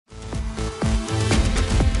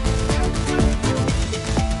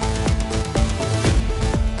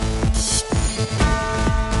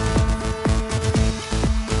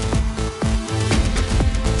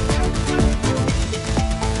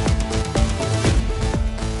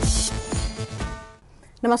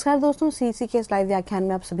नमस्कार दोस्तों, सीईसी के इस लाइव व्याख्यान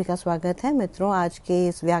में आप सभी का स्वागत है। मित्रों, आज के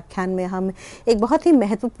इस व्याख्यान में हम एक बहुत ही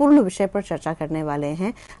महत्वपूर्ण विषय पर चर्चा करने वाले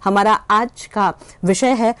हैं। हमारा आज का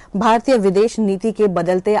विषय है भारतीय विदेश नीति के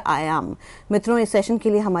बदलते आयाम। मित्रों, इस सेशन के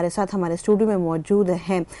लिए हमारे साथ हमारे स्टूडियो में मौजूद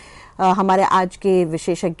हैं हमारे आज के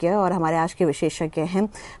विशेषज्ञ हैं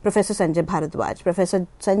प्रोफेसर संजय भारद्वाज। प्रोफेसर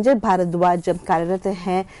संजय भारद्वाज जब कार्यरत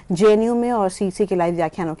हैं जेएनयू में और सीईसी के लाइव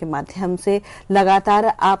व्याख्यानों के माध्यम से लगातार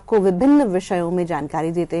आपको विभिन्न विषयों में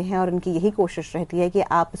जानकारी देते हैं और उनकी यही कोशिश रहती है कि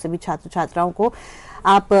आप सभी छात्र छात्राओं को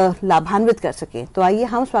आप लाभान्वित कर सकें। तो आइए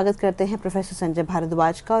हम स्वागत करते हैं प्रोफेसर संजय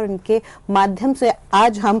भारद्वाज का और इनके माध्यम से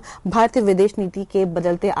आज हम भारतीय विदेश नीति के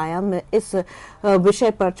बदलते आयाम में इस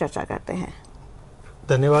विषय पर चर्चा करते हैं।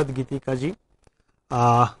 धन्यवाद गीतिका जी।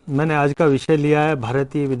 मैंने आज का विषय लिया है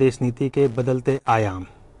भारतीय विदेश नीति के बदलते आयाम।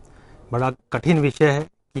 बड़ा कठिन विषय है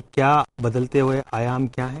कि क्या बदलते हुए आयाम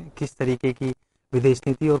क्या है, किस तरीके की विदेश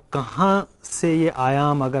नीति और कहाँ से ये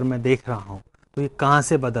आयाम अगर मैं देख रहा हूँ तो ये कहाँ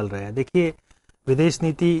से बदल रहे हैं। देखिए, विदेश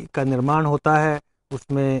नीति का निर्माण होता है,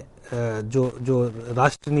 उसमें जो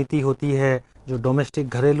राष्ट्र नीति होती है, जो डोमेस्टिक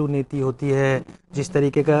घरेलू नीति होती है, जिस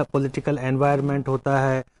तरीके का पॉलिटिकल एनवायरनमेंट होता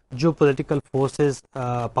है, जो पॉलिटिकल फोर्सेस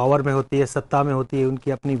पावर में होती है, सत्ता में होती है,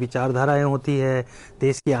 उनकी अपनी विचारधाराएं होती है,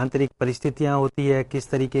 देश की आंतरिक परिस्थितियां होती है, किस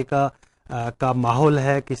तरीके का माहौल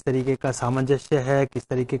है, किस तरीके का सामंजस्य है, किस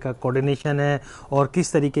तरीके का कोऑर्डिनेशन है और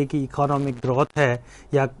किस तरीके की इकोनॉमिक ग्रोथ है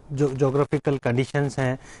या जो ज्योग्राफिकल कंडीशंस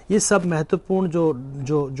हैं, ये सब महत्वपूर्ण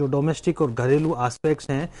जो डोमेस्टिक और घरेलू एस्पेक्ट्स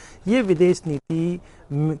हैं, ये विदेश नीति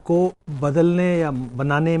को बदलने या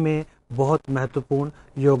बनाने में बहुत महत्वपूर्ण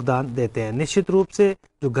योगदान देते हैं। निश्चित रूप से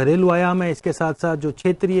जो घरेलू आयाम है, इसके साथ साथ जो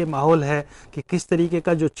क्षेत्रीय माहौल है कि किस तरीके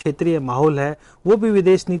का जो क्षेत्रीय माहौल है वो भी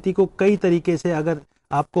विदेश नीति को कई तरीके से, अगर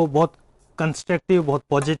आपको बहुत कंस्ट्रक्टिव, बहुत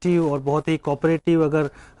पॉजिटिव और बहुत ही कोऑपरेटिव अगर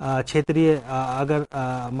क्षेत्रीय अगर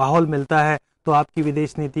माहौल मिलता है तो आपकी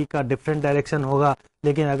विदेश नीति का डिफरेंट डायरेक्शन होगा।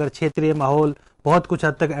 लेकिन अगर क्षेत्रीय माहौल बहुत कुछ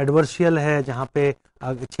हद तक एडवर्शियल है, जहाँ पे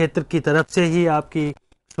क्षेत्र की तरफ से ही आपकी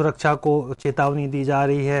सुरक्षा को चेतावनी दी जा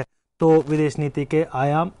रही है, तो विदेश नीति के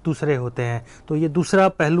आयाम दूसरे होते हैं। तो ये दूसरा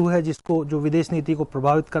पहलू है जिसको जो विदेश नीति को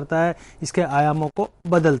प्रभावित करता है, इसके आयामों को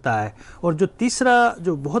बदलता है। और जो तीसरा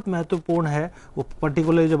जो बहुत महत्वपूर्ण है वो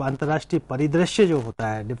पर्टिकुलर जब अंतर्राष्ट्रीय परिदृश्य जो होता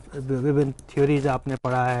है, विभिन्न थ्योरीज आपने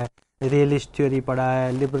पढ़ा है, रियलिस्ट थ्योरी पढ़ा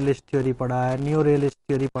है, लिबरलिस्ट थ्योरी पढ़ा है, न्यू रियलिस्ट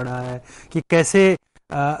थ्योरी पढ़ा है कि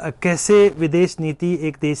कैसे विदेश नीति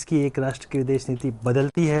एक देश की, एक राष्ट्र की विदेश नीति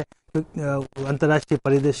बदलती है अंतर्राष्ट्रीय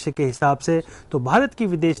परिदृश्य के हिसाब से। तो भारत की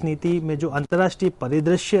विदेश नीति में जो अंतर्राष्ट्रीय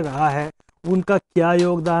परिदृश्य रहा है उनका क्या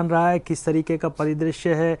योगदान रहा है, किस तरीके का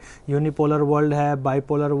परिदृश्य है, यूनिपोलर वर्ल्ड है,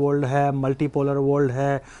 बाइपोलर वर्ल्ड है, मल्टीपोलर वर्ल्ड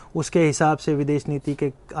है, उसके हिसाब से विदेश नीति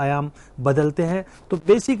के आयाम बदलते हैं। तो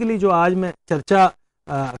बेसिकली जो आज मैं चर्चा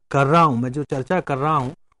कर रहा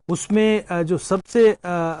हूँ उसमें जो सबसे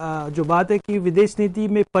जो बात है कि विदेश नीति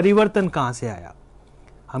में परिवर्तन कहाँ से आया।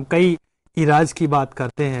 हम कई इराज की बात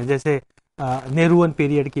करते हैं, जैसे नेहरूवन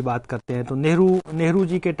पीरियड की बात करते हैं, तो नेहरू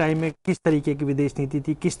जी के टाइम में किस तरीके की विदेश नीति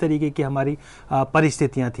थी, किस तरीके की हमारी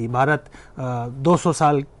परिस्थितियां थी। भारत 200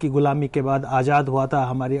 साल की गुलामी के बाद आज़ाद हुआ था,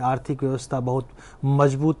 हमारी आर्थिक व्यवस्था बहुत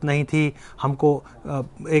मजबूत नहीं थी, हमको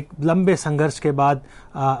एक लंबे संघर्ष के बाद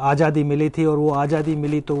आज़ादी मिली थी और वो आज़ादी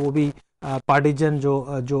मिली तो वो भी पार्टीजन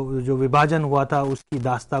जो विभाजन हुआ था उसकी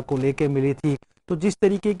दास्ता को लेके मिली थी। तो जिस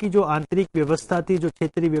तरीके की जो आंतरिक व्यवस्था थी, जो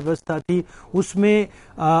क्षेत्रीय व्यवस्था थी उसमें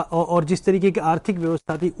और जिस तरीके की आर्थिक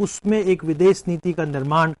व्यवस्था थी उसमें एक विदेश नीति का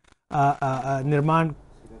निर्माण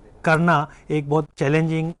करना एक बहुत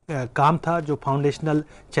चैलेंजिंग काम था, जो फाउंडेशनल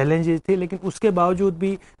चैलेंजेस थे। लेकिन उसके बावजूद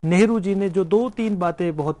भी नेहरू जी ने जो 2-3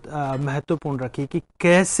 बातें बहुत महत्वपूर्ण रखी कि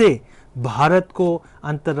कैसे भारत को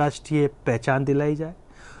अंतर्राष्ट्रीय पहचान दिलाई जाए,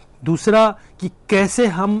 दूसरा कि कैसे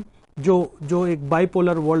हम जो एक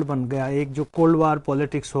बाइपोलर वर्ल्ड बन गया, एक जो कोल्ड वार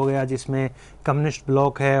पॉलिटिक्स हो गया जिसमें कम्युनिस्ट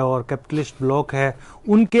ब्लॉक है और कैपिटलिस्ट ब्लॉक है,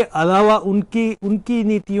 उनके अलावा उनकी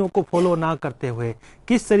नीतियों को फॉलो ना करते हुए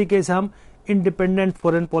किस तरीके से हम इंडिपेंडेंट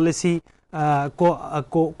फॉरेन पॉलिसी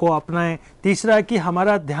को अपनाएं। तीसरा कि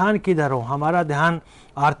हमारा ध्यान किधर हो, हमारा ध्यान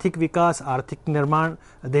आर्थिक विकास, आर्थिक निर्माण,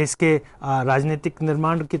 देश के राजनीतिक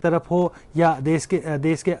निर्माण की तरफ हो या देश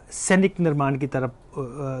के सैनिक निर्माण की तरफ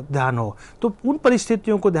ध्यान हो। तो उन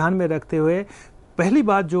परिस्थितियों को ध्यान में रखते हुए पहली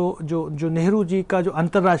बात जो नेहरू जी का जो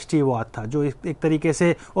अंतर्राष्ट्रीयवाद था, जो एक तरीके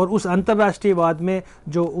से, और उस अंतर्राष्ट्रीयवाद में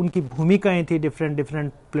जो उनकी भूमिकाएं थी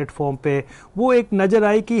डिफरेंट प्लेटफॉर्म पे वो एक नज़र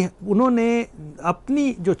आई कि उन्होंने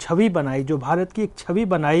अपनी जो छवि बनाई, जो भारत की एक छवि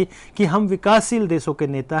बनाई कि हम विकासशील देशों के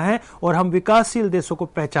नेता हैं और हम विकासशील देशों को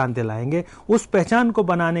पहचान दिलाएंगे। उस पहचान को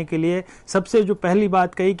बनाने के लिए सबसे जो पहली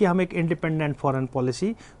बात कही कि हम एक इंडिपेंडेंट फॉरेन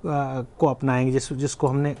पॉलिसी को अपनाएंगे, जिसको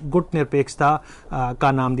हमने गुट निरपेक्षता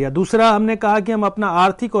का नाम दिया। दूसरा हमने कहा कि हम अपना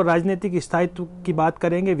आर्थिक और राजनीतिक स्थायित्व की बात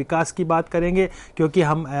करेंगे, विकास की बात करेंगे, क्योंकि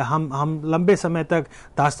हम लंबे समय तक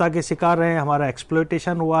दासता के शिकार रहे हैं, हमारा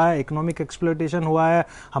एक्सप्लॉयटेशन हुआ है, इकोनॉमिक एक्सप्लॉयटेशन हुआ है,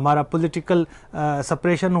 हमारा पॉलिटिकल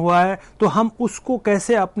सप्रेशन हुआ है, तो हम उसको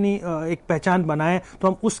कैसे अपनी एक पहचान बनाएं, तो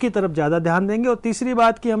हम उसकी तरफ ज़्यादा ध्यान देंगे। और तीसरी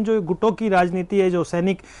बात कि हम जो गुटों की राजनीति है, जो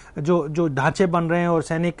सैनिक जो ढांचे बन रहे हैं और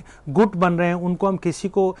सैनिक गुट बन रहे हैं, उनको हम किसी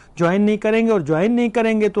को ज्वाइन नहीं करेंगे, और ज्वाइन नहीं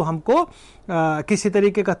करेंगे तो हमको किसी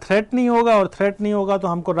तरीके का थ्रेट नहीं होगा, और थ्रेट नहीं होगा तो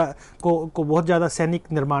हमको को बहुत ज़्यादा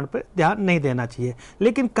सैनिक निर्माण पर ध्यान नहीं देना चाहिए।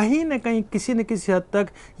 लेकिन कहीं न कहीं किसी न किसी हद तक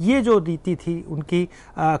ये जो नीति थी उनकी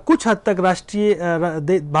कुछ हद तक राष्ट्रीय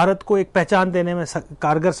भारत को एक पहचान देने में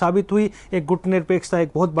कारगर साबित हुई। एक गुट निरपेक्षता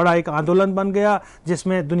एक बहुत बड़ा एक आंदोलन बन गया,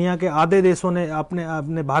 जिसमें दुनिया के आधे देशों ने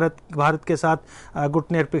अपने भारत के साथ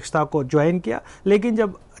गुट निरपेक्षता को ज्वाइन किया।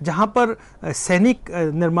 लेकिन जहाँ पर सैनिक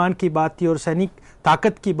निर्माण की बात थी और सैनिक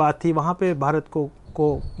ताकत की बात थी, वहाँ पे भारत को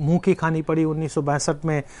मुंह की खानी पड़ी। 1962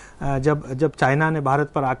 में जब चाइना ने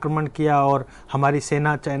भारत पर आक्रमण किया और हमारी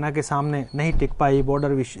सेना चाइना के सामने नहीं टिक पाई,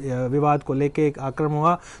 बॉर्डर विवाद को लेके एक आक्रमण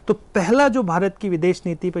हुआ, तो पहला जो भारत की विदेश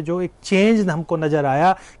नीति पे जो एक चेंज हमको नजर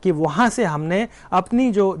आया कि वहाँ से हमने अपनी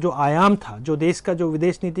जो आयाम था, जो देश का जो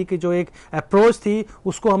विदेश नीति की जो एक अप्रोच थी,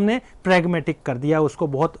 उसको हमने प्रैग्मेटिक कर दिया, उसको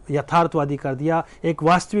बहुत यथार्थवादी कर दिया, एक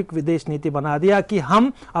वास्तविक विदेश नीति बना दिया कि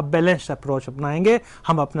हम अब बैलेंस्ड अप्रोच अपनाएंगे।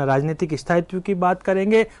 हम अपना राजनीतिक स्थायित्व की बात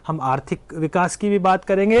करेंगे, हम आर्थिक विकास की भी बात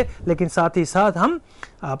करेंगे, लेकिन साथ ही साथ हम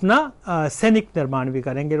अपना सैनिक निर्माण भी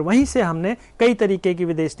करेंगे। वहीं से हमने कई तरीके की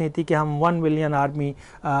विदेश नीति कि हम 1 मिलियन आर्मी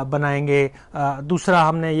बनाएंगे। दूसरा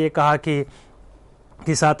हमने ये कहा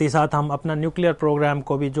कि साथ ही साथ हम अपना न्यूक्लियर प्रोग्राम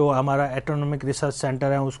को भी, जो हमारा एटॉमिक रिसर्च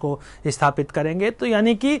सेंटर है, उसको स्थापित करेंगे। तो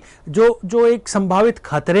यानी कि जो एक संभावित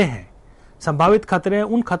खतरे हैं,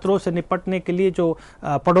 उन खतरों से निपटने के लिए जो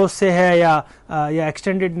पड़ोस से है या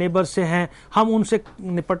एक्सटेंडेड नेबर से हैं, हम उनसे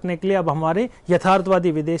निपटने के लिए अब हमारी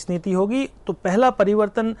यथार्थवादी विदेश नीति होगी। तो पहला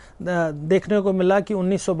परिवर्तन देखने को मिला कि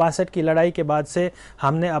 1962 की लड़ाई के बाद से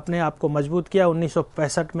हमने अपने आप को मजबूत किया।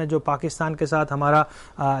 1965 में जो पाकिस्तान के साथ हमारा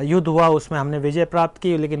युद्ध हुआ, उसमें हमने विजय प्राप्त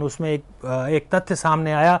की, लेकिन उसमें एक तथ्य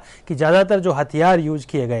सामने आया कि ज़्यादातर जो हथियार यूज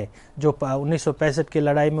किए गए, जो 1965 की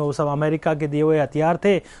लड़ाई में, वो सब अमेरिका के दिए हुए हथियार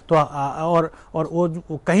थे। तो और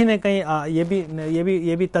वो कहीं न कहीं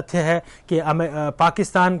ये भी तथ्य है कि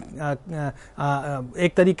पाकिस्तान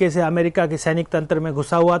एक तरीके से अमेरिका के सैनिक तंत्र में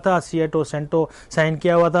घुसा हुआ था, सीएटो सेंटो साइन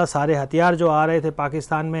किया हुआ था। सारे हथियार जो आ रहे थे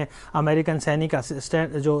पाकिस्तान में, अमेरिकन सैनिक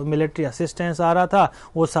असिस्टेंट, जो मिलिट्री असिस्टेंस आ रहा था,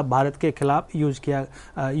 वो सब भारत के खिलाफ यूज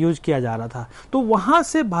किया जा रहा था। तो वहाँ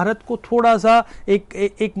से भारत को थोड़ा सा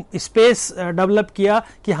एक स्पेस डेवलप किया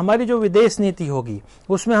कि हमारी जो विदेश नीति होगी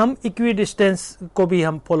उसमें हम इक्वी डिस्टेंस को भी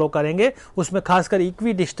हम फॉलो करेंगे। उसमें खासकर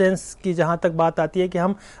इक्वी डिस्टेंस की जहां तक बात आती है कि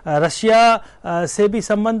हम रशिया से भी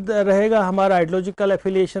संबंध रहेगा, हमारा आइडियोलॉजिकल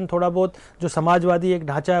एफिलिएशन थोड़ा बहुत जो समाजवादी एक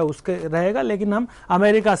ढांचा है उसके रहेगा, लेकिन हम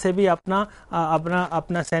अमेरिका से भी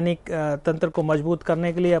अपना सैनिक तंत्र को मजबूत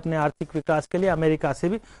करने के लिए, अपने आर्थिक विकास के लिए अमेरिका से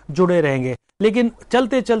भी जुड़े रहेंगे। लेकिन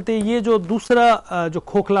चलते चलते ये जो दूसरा जो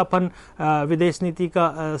खोखलापन विदेश नीति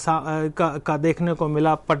का देखने को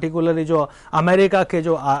मिला, पर्टिकुलरली जो अमेरिका के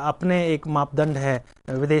जो अपने एक मापदंड है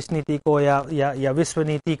विदेश नीति को या विश्व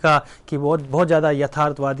नीति का, कि बहुत ज़्यादा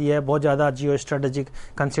यथार्थवादी है, बहुत ज़्यादा जियो स्ट्रेटेजिक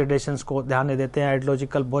कंसिडरेशंस को ध्यान देते हैं,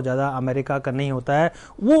 आइडियोलॉजिकल बहुत ज़्यादा अमेरिका का नहीं होता है।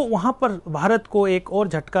 वो वहाँ पर भारत को एक और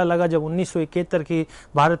झटका लगा जब 1971 की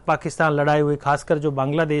भारत पाकिस्तान लड़ाई हुई, खासकर जो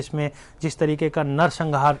बांग्लादेश में जिस तरीके का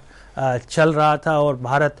नरसंहार चल रहा था और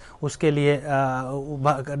भारत उसके लिए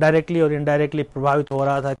डायरेक्टली और इनडायरेक्टली प्रभावित हो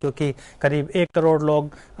रहा था, क्योंकि करीब 1 करोड़ लोग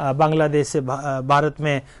बांग्लादेश से भारत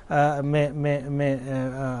में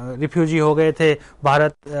रिफ्यूजी हो गए थे।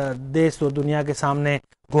 भारत देश तो दुनिया के सामने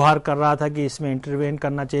गुहार कर रहा था कि इसमें इंटरवेन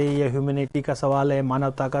करना चाहिए, ये ह्यूमैनिटी का सवाल है,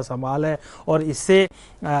 मानवता का सवाल है, और इससे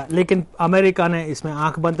लेकिन अमेरिका ने इसमें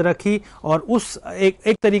आंख बंद रखी। और उस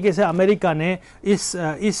एक तरीके से अमेरिका ने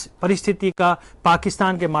इस परिस्थिति का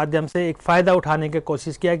पाकिस्तान के माध्यम से एक फ़ायदा उठाने की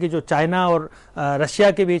कोशिश किया कि जो चाइना और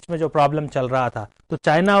रशिया के बीच में जो प्रॉब्लम चल रहा था, तो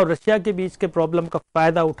चाइना और रशिया के बीच के प्रॉब्लम का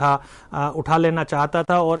फ़ायदा उठा लेना चाहता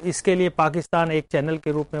था, और इसके लिए पाकिस्तान एक चैनल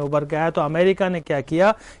के रूप में उभर के आया। तो अमेरिका ने क्या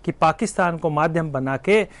किया कि पाकिस्तान को माध्यम बना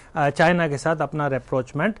के करके चाइना के साथ अपना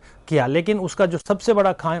रेप्रोचमेंट किया। लेकिन उसका जो सबसे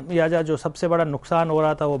बड़ा खामियाजा, जो सबसे बड़ा नुकसान हो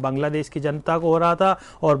रहा था वो बांग्लादेश की जनता को हो रहा था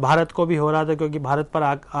और भारत को भी हो रहा था, क्योंकि भारत पर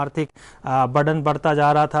आर्थिक बर्डन बढ़ता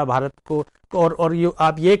जा रहा था भारत को। और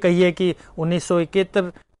आप ये कहिए कि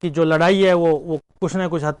 1971 की जो लड़ाई है वो कुछ न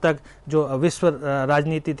कुछ हद तक जो विश्व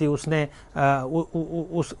राजनीति थी उसने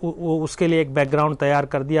उसके लिए एक बैकग्राउंड तैयार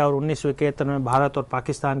कर दिया और 1971 में भारत और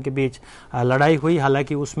पाकिस्तान के बीच लड़ाई हुई।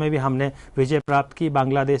 हालांकि उसमें भी हमने विजय प्राप्त की,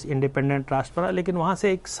 बांग्लादेश इंडिपेंडेंट राष्ट्र बना। लेकिन वहाँ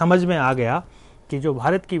से एक समझ में आ गया कि जो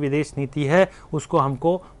भारत की विदेश नीति है उसको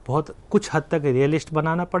हमको बहुत कुछ हद तक रियलिस्ट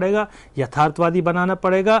बनाना पड़ेगा, यथार्थवादी बनाना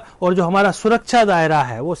पड़ेगा, और जो हमारा सुरक्षा दायरा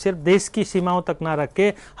है वो सिर्फ देश की सीमाओं तक ना रख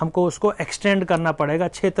के हमको उसको एक्सटेंड करना पड़ेगा,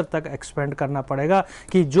 क्षेत्र तक एक्सपेंड करना पड़ेगा,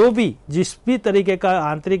 कि जो भी जिस भी तरीके का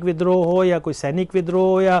आंतरिक विद्रोह हो या कोई सैनिक विद्रोह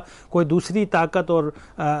हो या कोई दूसरी ताकत और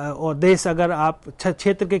देश अगर आप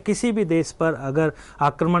क्षेत्र के किसी भी देश पर अगर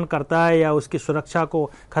आक्रमण करता है या उसकी सुरक्षा को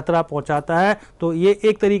खतरा पहुंचाता है तो ये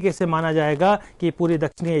एक तरीके से माना जाएगा कि पूरी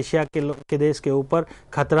दक्षिणी एशिया के देश के ऊपर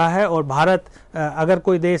खतरा है। और भारत, अगर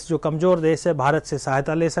कोई देश जो कमजोर देश है भारत से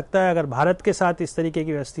सहायता ले सकता है। अगर भारत के साथ इस तरीके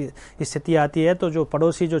की स्थिति आती है तो जो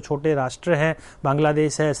पड़ोसी जो छोटे राष्ट्र हैं,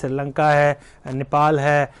 बांग्लादेश है, श्रीलंका है, नेपाल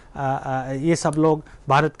है, ये सब लोग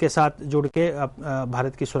भारत के साथ जुड़ के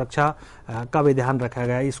भारत की सुरक्षा का भी ध्यान रखा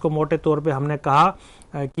गया। इसको मोटे तौर पे हमने कहा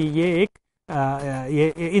कि ये एक ये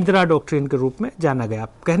इंदिरा डॉक्ट्रिन के रूप में जाना गया।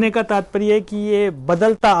 कहने का तात्पर्य है कि ये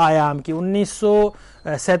बदलता आयाम कि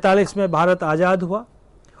 1947 में भारत आज़ाद हुआ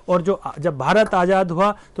और जब भारत आज़ाद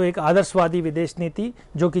हुआ तो एक आदर्शवादी विदेश नीति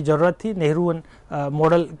जो कि जरूरत थी, नेहरूवन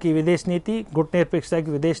मॉडल की विदेश नीति, गुटनिरपेक्षता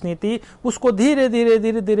की विदेश नीति, उसको धीरे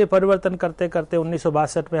धीरे परिवर्तन करते करते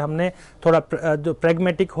 1962 में हमने थोड़ा जो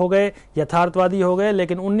प्रैग्मेटिक हो गए, यथार्थवादी हो गए।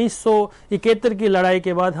 लेकिन 1971 की लड़ाई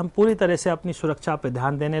के बाद हम पूरी तरह से अपनी सुरक्षा पर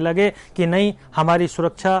ध्यान देने लगे कि नहीं, हमारी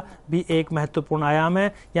सुरक्षा भी एक महत्वपूर्ण आयाम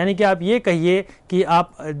है। यानी कि आप ये कहिए कि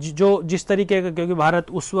आप जिस तरीके का, क्योंकि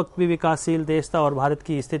भारत उस वक्त भी विकासशील देश था और भारत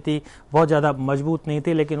की स्थिति बहुत ज़्यादा मजबूत नहीं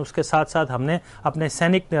थी, लेकिन उसके साथ साथ हमने अपने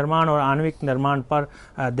सैनिक निर्माण और आणविक निर्माण पर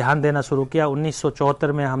ध्यान देना शुरू किया।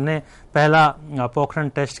 1974 में हमने पहला पोखरण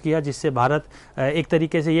टेस्ट किया, जिससे भारत एक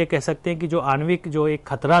तरीके से ये कह सकते हैं कि जो आणविक जो एक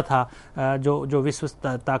खतरा था जो विश्व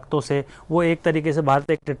ताकतों से, वो एक तरीके से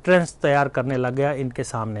भारत एक डिटरेंस तैयार करने लग गया इनके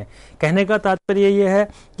सामने। कहने का तात्पर्य ये है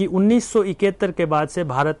कि 1971 के बाद से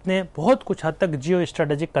भारत ने बहुत कुछ हद तक जियो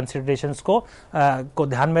स्ट्रेटेजिक कंसिडरेशंस को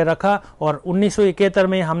ध्यान में रखा और 1971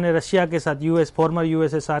 में हमने रशिया के साथ, फॉर्मर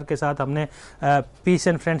यूएसएसआर के साथ हमने पीस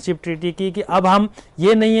एंड फ्रेंडशिप ट्रीटी की कि अब हम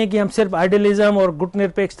ये नहीं है कि हम सिर्फ आइडियलिज्म और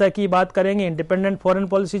गुटनिरपेक्षता की बात करेंगे, इंडिपेंडेंट फॉरेन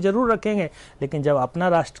पॉलिसी जरूर रखेंगे, लेकिन जब अपना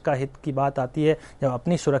राष्ट्र का हित की बात आती है, जब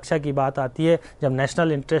अपनी सुरक्षा की बात आती है, जब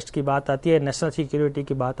नेशनल इंटरेस्ट की बात आती है, नेशनल सिक्योरिटी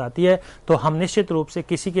की बात आती है, तो हम निश्चित रूप से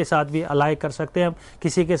किसी के साथ भी अलाई कर सकते हैं, हम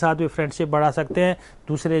किसी के साथ भी फ्रेंडशिप बढ़ा सकते हैं,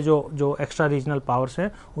 दूसरे जो एक्स्ट्रा रीजनल पावर्स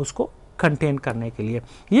हैं उसको कंटेन करने के लिए।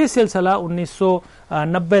 ये सिलसिला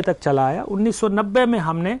 1990 तक चला आया। 1990 में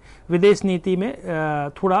हमने विदेश नीति में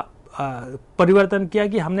थोड़ा परिवर्तन किया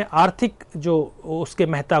कि हमने आर्थिक जो उसके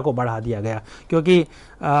महत्ता को बढ़ा दिया गया, क्योंकि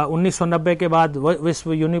 1990 के बाद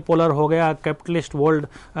विश्व यूनिपोलर हो गया, कैपिटलिस्ट वर्ल्ड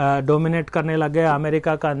डोमिनेट करने लग गया,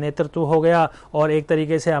 अमेरिका का नेतृत्व हो गया और एक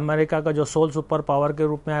तरीके से अमेरिका का जो सोल सुपर पावर के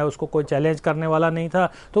रूप में आया उसको कोई चैलेंज करने वाला नहीं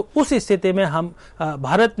था। तो उस स्थिति में हम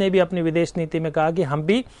भारत ने भी अपनी विदेश नीति में कहा कि हम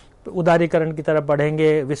भी उदारीकरण की तरफ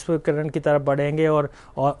बढ़ेंगे, विश्वकरण की तरफ बढ़ेंगे और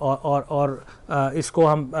इसको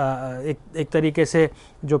हम एक तरीके से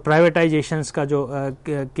जो प्राइवेटाइजेशंस का जो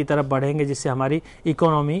की तरफ बढ़ेंगे, जिससे हमारी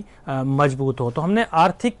इकोनॉमी मजबूत हो। तो हमने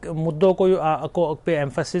आर्थिक मुद्दों को पे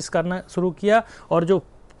एम्फेसिस करना शुरू किया और जो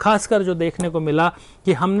खासकर जो देखने को मिला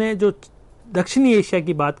कि हमने जो दक्षिणी एशिया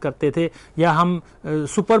की बात करते थे या हम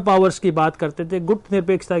सुपर पावर्स की बात करते थे, गुट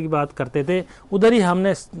निरपेक्षता की बात करते थे, उधर ही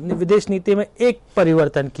हमने विदेश नीति में एक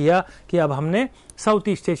परिवर्तन किया कि अब हमने साउथ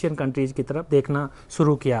ईस्ट एशियन कंट्रीज की तरफ देखना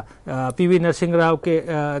शुरू किया। पीवी नरसिंह राव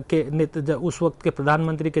के उस वक्त के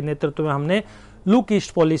प्रधानमंत्री के नेतृत्व में हमने लुक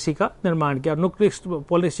ईस्ट पॉलिसी का निर्माण किया। लुक ईस्ट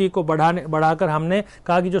पॉलिसी को बढ़ाकर हमने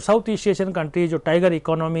कहा कि जो साउथ ईस्ट एशियन कंट्रीज जो टाइगर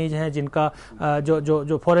इकोनॉमीज हैं, जिनका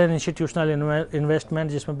जो फॉरेन इंस्टीट्यूशनल इन्वेस्टमेंट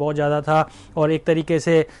जिसमें बहुत ज़्यादा था और एक तरीके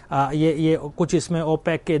से ये कुछ इसमें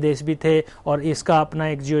ओपेक के देश भी थे और इसका अपना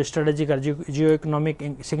एक जियो स्ट्रेटेजिक और जियो इकोनॉमिक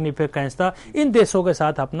सिग्निफिकेंस था, इन देशों के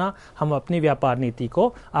साथ हम अपनी व्यापार नीति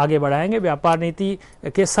को आगे बढ़ाएंगे। व्यापार नीति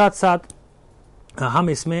के साथ साथ हम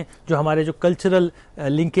इसमें जो हमारे जो कल्चरल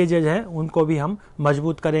लिंकेजेज हैं उनको भी हम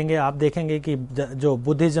मजबूत करेंगे। आप देखेंगे कि जो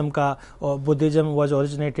बुद्धिज़्म का, Buddhism was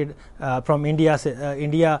originated from India से,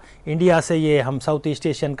 इंडिया से ये हम साउथ ईस्ट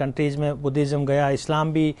एशियन कंट्रीज़ में बुद्धिज़्म गया,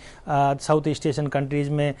 इस्लाम भी साउथ ईस्ट एशियन कंट्रीज़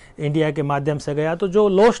में इंडिया के माध्यम से गया। तो जो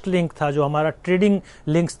लोस्ट लिंक था, जो हमारा ट्रेडिंग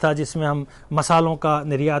लिंक्स था जिसमें हम मसालों का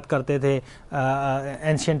निर्यात करते थे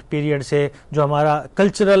एंशियंट पीरियड से, जो हमारा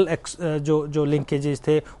कल्चरल जो लिंकेजेस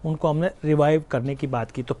थे उनको हमने रिवाइव करने की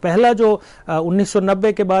बात की। तो पहला जो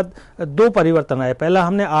 1990 के बाद दो परिवर्तन आए। पहला,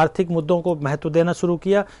 हमने आर्थिक मुद्दों को महत्व देना शुरू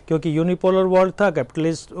किया क्योंकि यूनिपोलर वर्ल्ड था,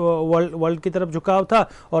 कैपिटलिस्ट वर्ल्ड की तरफ झुकाव था।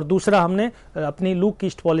 और दूसरा, हमने अपनी लुक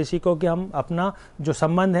ईस्ट पॉलिसी को कि हम अपना जो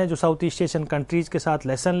संबंध है जो साउथ ईस्ट एशियन कंट्रीज के साथ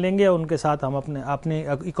लेसन लेंगे, उनके साथ हम अपने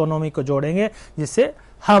इकोनॉमी को जोड़ेंगे जिससे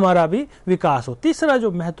हमारा भी विकास हो। तीसरा जो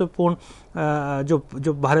महत्वपूर्ण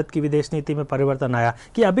जो भारत की विदेश नीति में परिवर्तन आया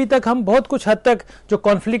कि अभी तक हम बहुत कुछ हद तक जो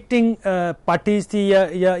कॉन्फ्लिक्टिंग पार्टीज थी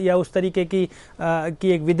या उस तरीके की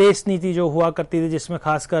एक विदेश नीति जो हुआ करती थी जिसमें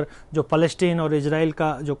खासकर जो फलस्तीन और इजराइल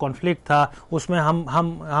का जो कॉन्फ्लिक्ट था उसमें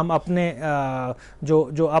हम अपने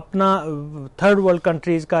जो अपना थर्ड वर्ल्ड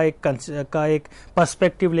कंट्रीज का एक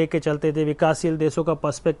पर्सपेक्टिव लेके चलते थे, विकासशील देशों का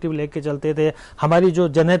पर्सपेक्टिव लेके चलते थे। हमारी जो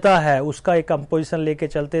जनता है उसका एक कंपोजिशन लेके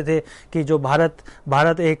चलते थे कि जो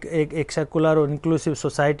भारत एक सेकुलर और इंक्लूसिव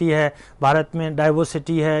सोसाइटी है, भारत में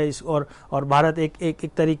डाइवर्सिटी है और भारत एक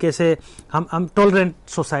तरीके से हम टॉलरेंट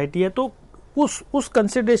सोसाइटी है। तो उस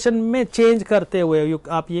कंसिडरेशन में चेंज करते हुए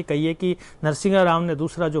आप ये कहिए कि नरसिंहा राव ने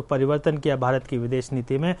दूसरा जो परिवर्तन किया भारत की विदेश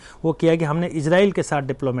नीति में वो किया कि हमने इजराइल के साथ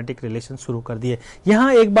डिप्लोमेटिक रिलेशन शुरू कर दिए।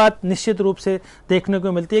 यहाँ एक बात निश्चित रूप से देखने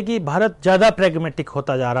को मिलती है कि भारत ज़्यादा प्रैग्मेटिक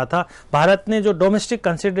होता जा रहा था। भारत ने जो डोमेस्टिक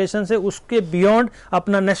कंसिडरेशन है उसके बियॉन्ड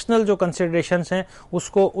अपना नेशनल जो कंसिडरेशन हैं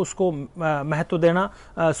उसको महत्व देना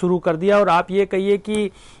शुरू कर दिया। और आप ये कहिए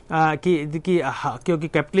कि क्योंकि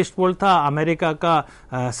कैपिटलिस्ट वर्ल्ड था, अमेरिका का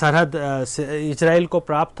सरहद इजराइल को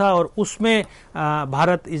प्राप्त था और उसमें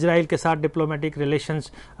भारत इजराइल के साथ डिप्लोमेटिक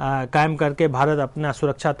रिलेशंस कायम करके भारत अपना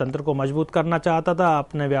सुरक्षा तंत्र को मजबूत करना चाहता था,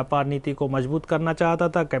 अपने व्यापार नीति को मजबूत करना चाहता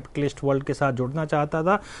था, कैपिटलिस्ट वर्ल्ड के साथ जुड़ना चाहता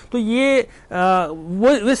था। तो ये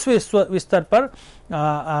विश्व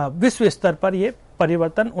स्तर पर ये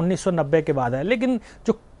परिवर्तन 1990 के बाद है। लेकिन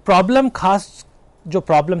जो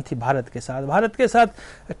प्रॉब्लम थी भारत के साथ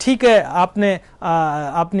ठीक है, आपने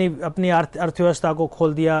अपनी अर्थव्यवस्था को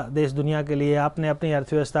खोल दिया देश दुनिया के लिए, आपने अपनी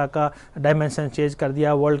अर्थव्यवस्था का डायमेंशन चेंज कर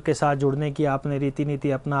दिया, वर्ल्ड के साथ जुड़ने की आपने रीति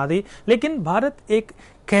नीति अपना दी। लेकिन भारत एक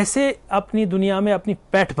कैसे अपनी दुनिया में अपनी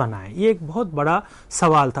पैठ बनाए, ये एक बहुत बड़ा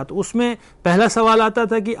सवाल था। तो उसमें पहला सवाल आता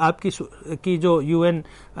था कि आपकी जो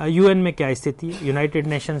यूएन में क्या स्थिति है, यूनाइटेड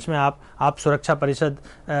नेशंस में आप सुरक्षा परिषद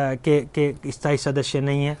के स्थायी सदस्य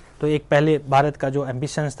नहीं है। तो एक पहले भारत का जो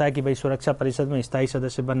एम्बिशंस था कि भाई सुरक्षा परिषद में स्थायी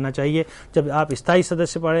सदस्य बनना चाहिए। जब आप स्थायी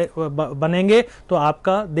सदस्य बनेंगे तो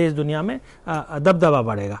आपका देश दुनिया में दबदबा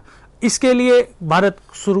बढ़ेगा। इसके लिए भारत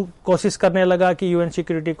कोशिश करने लगा कि यूएन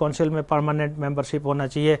सिक्योरिटी काउंसिल में परमानेंट मेंबरशिप होना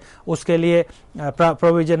चाहिए। उसके लिए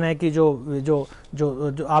प्रोविजन है कि जो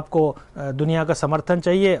आपको दुनिया का समर्थन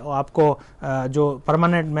चाहिए और आपको जो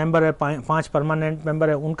परमानेंट मेंबर है 5 परमानेंट मेंबर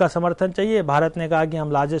है उनका समर्थन चाहिए। भारत ने कहा कि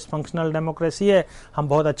हम लार्जेस्ट फंक्शनल डेमोक्रेसी है, हम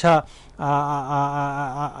बहुत अच्छा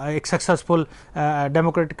एक सक्सेसफुल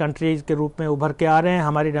डेमोक्रेटिक कंट्रीज के रूप में उभर के आ रहे हैं,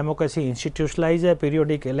 हमारी डेमोक्रेसी इंस्टीट्यूशनलाइज है,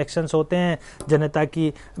 पीरियोडिक इलेक्शंस होते हैं, जनता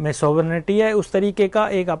की में सॉवरेनिटी है, उस तरीके का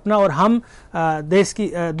एक अपना, और हम देश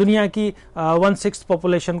की दुनिया की 1/6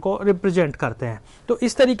 पॉपुलेशन को रिप्रेजेंट करते हैं। तो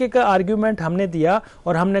इस तरीके का आर्ग्यूमेंट हमने दिया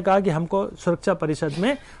और हमने कहा कि हमको सुरक्षा परिषद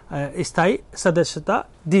में स्थायी सदस्यता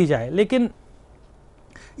दी जाए। लेकिन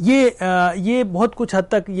ये बहुत कुछ हद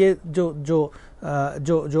तक ये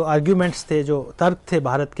जो आर्ग्यूमेंट्स थे, जो तर्क थे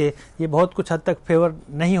भारत के, ये बहुत कुछ हद तक फेवर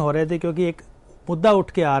नहीं हो रहे थे, क्योंकि एक मुद्दा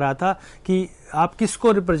उठ के आ रहा था कि आप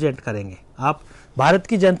किसको रिप्रेजेंट करेंगे, आप भारत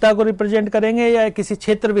की जनता को रिप्रेजेंट करेंगे या किसी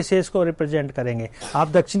क्षेत्र विशेष को रिप्रेजेंट करेंगे। आप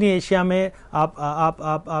दक्षिणी एशिया में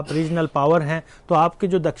आप रीजनल पावर हैं, तो आपके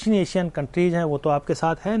जो दक्षिणी एशियन कंट्रीज हैं वो तो आपके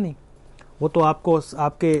साथ है नहीं, वो तो आपको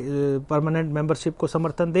आपके परमानेंट मेंबरशिप को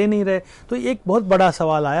समर्थन दे नहीं रहे। तो एक बहुत बड़ा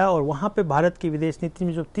सवाल आया और वहाँ पे भारत की विदेश नीति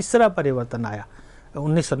में जो तीसरा परिवर्तन आया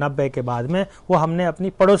 1990 के बाद में, वो हमने अपनी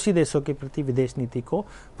पड़ोसी देशों के प्रति विदेश नीति को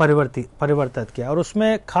परिवर्तित किया। और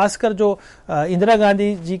उसमें खासकर जो इंदिरा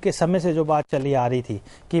गांधी जी के समय से जो बात चली आ रही थी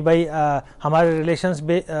कि भाई हमारे रिलेशंस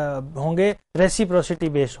होंगे रेसिप्रोसिटी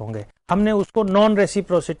बेस्ड होंगे। हमने उसको नॉन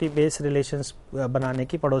रेसिप्रोसिटी बेस्ड रिलेशंस बनाने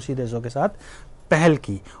की पड़ोसी देशों के साथ पहल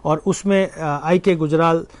की। और उसमें आई के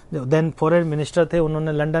गुजराल देन फॉरेन मिनिस्टर थे,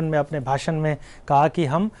 उन्होंने लंदन में अपने भाषण में कहा कि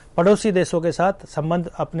हम पड़ोसी देशों के साथ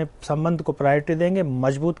अपने संबंध को प्रायोरिटी देंगे,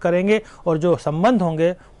 मजबूत करेंगे, और जो संबंध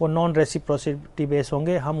होंगे वो नॉन रेसिप्रोसिटी बेस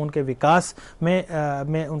होंगे। हम उनके विकास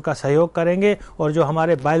में उनका सहयोग करेंगे, और जो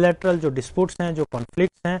हमारे बायलैटरल जो डिस्प्यूट्स हैं, जो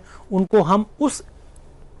कॉन्फ्लिक्ट्स हैं, उनको हम उस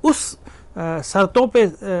शर्तों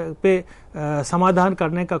पे समाधान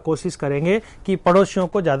करने का कोशिश करेंगे कि पड़ोसियों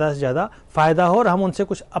को ज़्यादा से ज़्यादा फायदा हो, और हम उनसे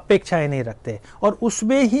कुछ अपेक्षाएं नहीं रखते। और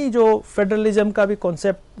उसमें ही जो फेडरलिज्म का भी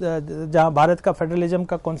कॉन्सेप्ट, जहां भारत का फेडरलिज्म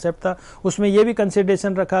का कॉन्सेप्ट था, उसमें यह भी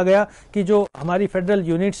कंसिडरेशन रखा गया कि जो हमारी फेडरल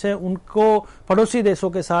यूनिट्स हैं उनको पड़ोसी देशों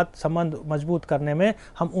के साथ संबंध मजबूत करने में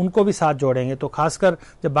हम उनको भी साथ जोड़ेंगे। तो खासकर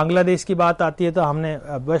जब बांग्लादेश की बात आती है तो हमने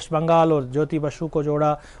वेस्ट बंगाल और ज्योति बसु को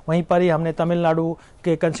जोड़ा। वहीं पर ही हमने तमिलनाडु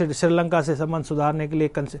के श्रीलंका से संबंध सुधारने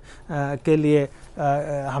के लिए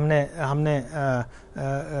हमने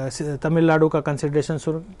तमिलनाडु का कंसिडरेशन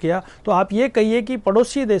शुरू किया। तो आप ये कहिए कि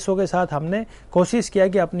पड़ोसी देशों के साथ हमने कोशिश किया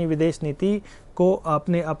कि अपनी विदेश नीति को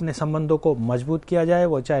अपने संबंधों को मजबूत किया जाए,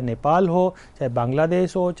 वो चाहे नेपाल हो, चाहे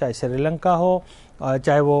बांग्लादेश हो, चाहे श्रीलंका हो,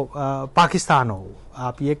 चाहे वो पाकिस्तान हो।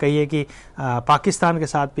 आप ये कहिए कि पाकिस्तान के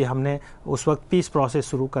साथ भी हमने उस वक्त पीस प्रोसेस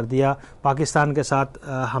शुरू कर दिया। पाकिस्तान के साथ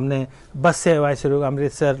हमने बस सेवाएं शुरू,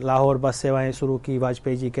 अमृतसर लाहौर बस सेवाएं शुरू की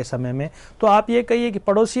वाजपेयी जी के समय में। तो आप ये कहिए कि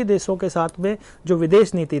पड़ोसी देशों के साथ में जो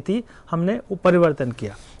विदेश नीति थी हमने वो परिवर्तन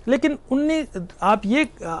किया। लेकिन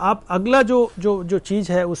आप अगला जो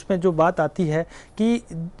चीज़ है उसमें जो बात आती है कि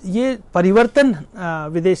ये परिवर्तन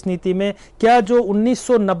विदेश नीति में क्या जो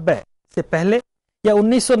 1990 से पहले या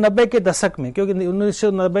 1990 के दशक में, क्योंकि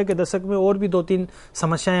 1990 के दशक में और भी 2-3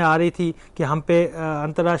 समस्याएं आ रही थी कि हम पे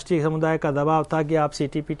अंतर्राष्ट्रीय समुदाय का दबाव था कि आप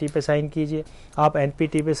CTPT पे साइन कीजिए, आप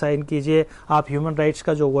NPT पे साइन कीजिए, आप ह्यूमन राइट्स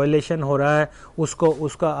का जो वायलेशन हो रहा है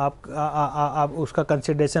उसका आप उसका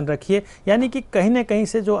कंसिडरेशन रखिए। यानी कि कहीं ना कहीं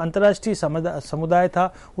से जो अंतर्राष्ट्रीय समुदाय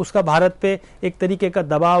था उसका भारत पे एक तरीके का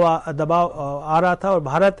दबाव आ रहा था, और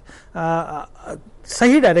भारत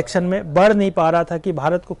सही डायरेक्शन में बढ़ नहीं पा रहा था कि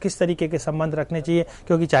भारत को किस तरीके के संबंध रखने चाहिए।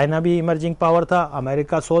 क्योंकि चाइना भी इमर्जिंग पावर था,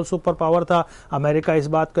 अमेरिका सोल सुपर पावर था, अमेरिका इस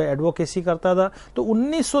बात को एडवोकेसी करता था। तो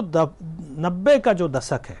 1990 का जो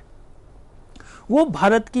दशक है वो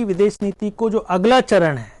भारत की विदेश नीति को जो अगला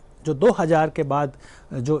चरण है, जो 2000 के बाद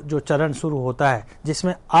जो चरण शुरू होता है,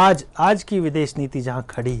 जिसमें आज की विदेश नीति जहां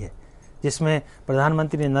खड़ी है, जिसमें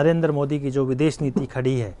प्रधानमंत्री नरेंद्र मोदी की जो विदेश नीति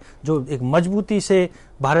खड़ी है, जो एक मजबूती से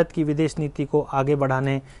भारत की विदेश नीति को आगे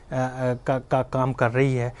बढ़ाने का काम कर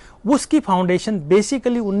रही है, उसकी फाउंडेशन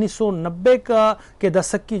बेसिकली 1990 के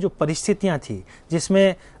दशक की जो परिस्थितियां थी,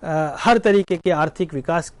 जिसमें हर तरीके के आर्थिक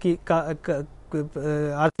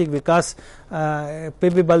विकास पे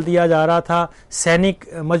भी बल दिया जा रहा था, सैनिक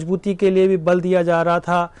मजबूती के लिए भी बल दिया जा रहा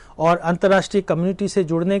था, और अंतर्राष्ट्रीय कम्युनिटी से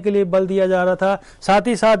जुड़ने के लिए बल दिया जा रहा था। साथ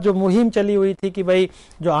ही साथ जो मुहिम चली हुई थी कि भाई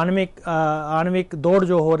जो आणविक दौड़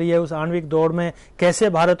जो हो रही है, उस आणविक दौड़ में कैसे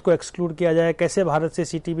भारत को एक्सक्लूड किया जाए, कैसे भारत से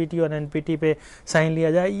CTBT और NPT पे साइन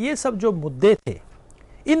लिया जाए, ये सब जो मुद्दे थे,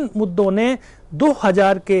 इन मुद्दों ने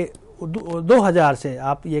 2000 से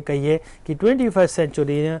आप ये कहिए कि 21st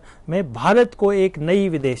सेंचुरी में भारत को एक नई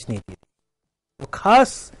विदेश नीति, तो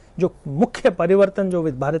खास जो मुख्य परिवर्तन जो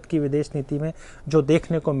भारत की विदेश नीति में जो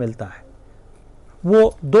देखने को मिलता है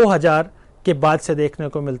वो 2000 के बाद से देखने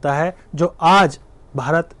को मिलता है, जो आज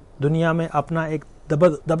भारत दुनिया में अपना एक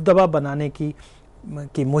दबदबा बनाने की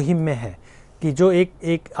मुहिम में है, कि जो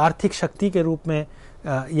एक आर्थिक शक्ति के रूप में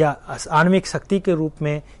या आणविक शक्ति के रूप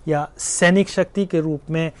में या सैनिक शक्ति के रूप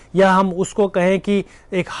में, या हम उसको कहें कि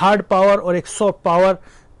एक हार्ड पावर और एक सॉफ्ट पावर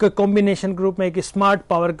के कॉम्बिनेशन के रूप में, एक स्मार्ट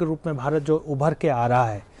पावर के रूप में भारत जो उभर के आ रहा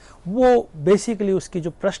है, वो बेसिकली उसकी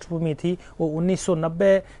जो पृष्ठभूमि थी वो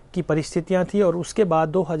 1990 की परिस्थितियां थी। और उसके बाद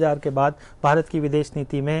 2000 के बाद भारत की विदेश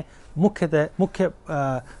नीति में मुख्य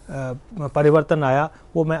परिवर्तन आया,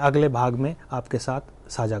 वो मैं अगले भाग में आपके साथ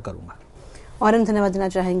साझा करूंगा। और हम धन्यवाद देना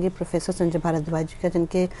चाहेंगे प्रोफेसर संजय भारद्वाज जी का,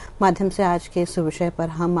 जिनके माध्यम से आज के इस विषय पर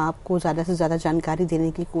हम आपको ज़्यादा से ज़्यादा जानकारी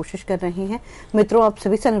देने की कोशिश कर रहे हैं। मित्रों, आप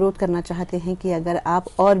सभी से अनुरोध करना चाहते हैं कि अगर आप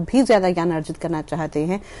और भी ज़्यादा ज्ञान अर्जित करना चाहते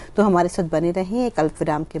हैं तो हमारे साथ बने रहिए। एक अल्प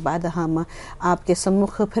विराम के बाद हम आपके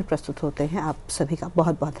सम्मुख फिर प्रस्तुत होते हैं। आप सभी का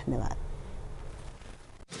बहुत बहुत धन्यवाद।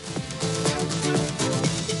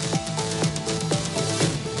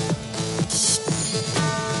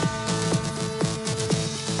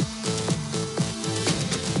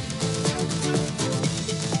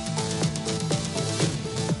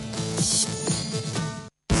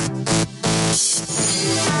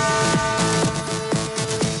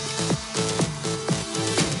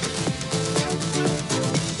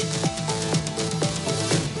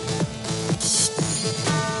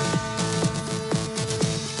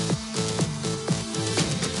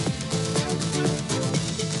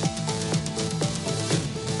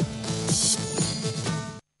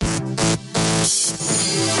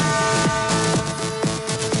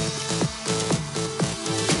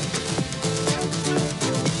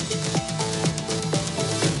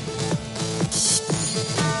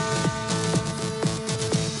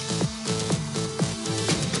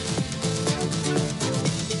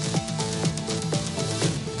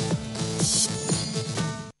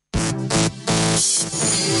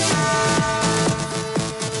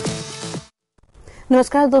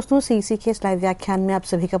 नमस्कार दोस्तों, सीईसी के इस लाइव व्याख्यान में आप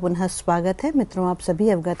सभी का पुनः स्वागत है। मित्रों, आप सभी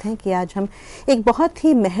अवगत हैं कि आज हम एक बहुत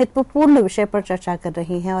ही महत्वपूर्ण विषय पर चर्चा कर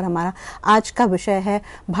रहे हैं और हमारा आज का विषय है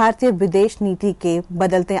भारतीय विदेश नीति के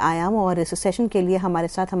बदलते आयाम। और इस सेशन के लिए हमारे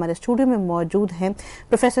साथ हमारे स्टूडियो में मौजूद हैं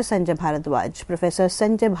प्रोफेसर संजय भारद्वाज। प्रोफेसर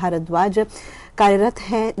संजय भारद्वाज कार्यरत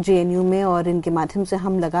हैं जेएनयू में और इनके माध्यम से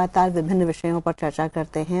हम लगातार विभिन्न विषयों पर चर्चा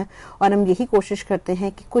करते हैं और हम यही कोशिश करते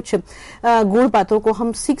हैं कि कुछ गूढ़ बातों को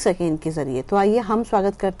हम सीख सकें इनके जरिए। तो आइए हम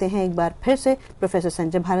स्वागत करते हैं एक बार फिर से प्रोफेसर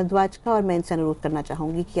संजय भारद्वाज का, और मैं इनसे अनुरोध करना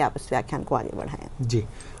चाहूंगी कि आप इस व्याख्यान को आगे बढ़ाएं। जी,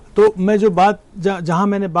 तो मैं जो बात जहां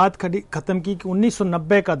मैंने बात खत्म की कि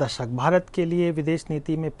 1990 का दशक भारत के लिए विदेश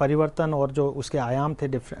नीति में परिवर्तन और जो उसके आयाम थे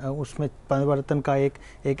उसमें परिवर्तन का एक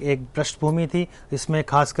पृष्ठभूमि थी। इसमें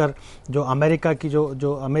खासकर जो अमेरिका की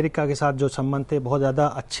जो अमेरिका के साथ जो संबंध थे, बहुत ज़्यादा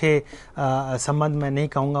अच्छे संबंध मैं नहीं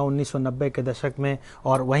कहूँगा 1990 के दशक में।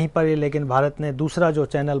 और वहीं पर ही लेकिन भारत ने दूसरा जो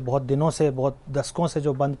चैनल बहुत दिनों से, बहुत दशकों से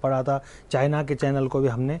जो बंद पड़ा था, चाइना के चैनल को भी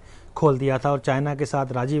हमने खोल दिया था। और चाइना के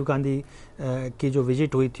साथ राजीव गांधी की जो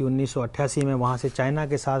विजिट हुई थी 1988 में, वहाँ से चाइना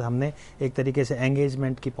के साथ हमने एक तरीके से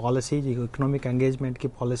एंगेजमेंट की पॉलिसी, इकोनॉमिक एंगेजमेंट की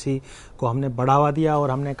पॉलिसी को हमने बढ़ावा दिया।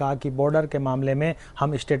 और हमने कहा कि बॉर्डर के मामले में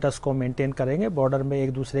हम स्टेटस को मेंटेन करेंगे, बॉर्डर में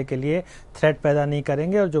एक दूसरे के लिए थ्रेट पैदा नहीं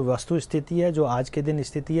करेंगे और जो वस्तु स्थिति है, जो आज के दिन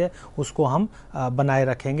स्थिति है, उसको हम बनाए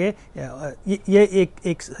रखेंगे। ये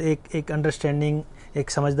एक अंडरस्टैंडिंग, एक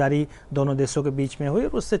समझदारी दोनों देशों के बीच में हुई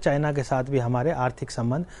और उससे चाइना के साथ भी हमारे आर्थिक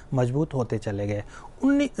संबंध मजबूत होते चले गए।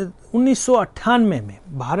 1998 में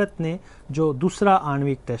भारत ने जो दूसरा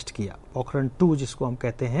आणविक टेस्ट किया, पोखरण 2 जिसको हम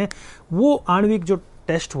कहते हैं, वो आणविक जो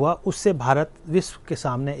टेस्ट हुआ उससे भारत विश्व के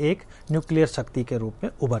सामने एक न्यूक्लियर शक्ति के रूप में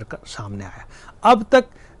उभर कर सामने आया। अब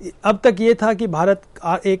तक ये था कि भारत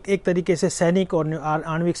एक तरीके से सैनिक और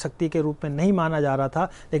आणविक शक्ति के रूप में नहीं माना जा रहा था,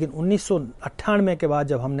 लेकिन 1998 के बाद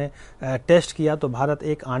जब हमने टेस्ट किया तो भारत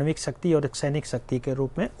एक आणविक शक्ति और एक सैनिक शक्ति के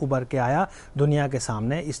रूप में उभर के आया दुनिया के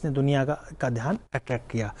सामने। इसने दुनिया का ध्यान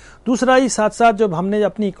अट्रैक्ट किया। दूसरा ही साथ साथ जब हमने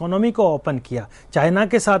अपनी इकोनॉमी को ओपन किया, चाइना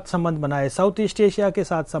के साथ संबंध बनाए, साउथ ईस्ट एशिया के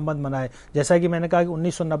साथ संबंध बनाए, जैसा कि मैंने कहा कि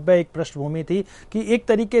 1990 एक पृष्ठभूमि थी कि एक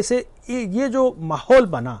तरीके से ये जो माहौल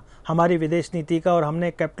बना हमारी विदेश नीति का, और हमने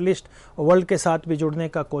कैपिटलिस्ट वर्ल्ड के साथ भी जुड़ने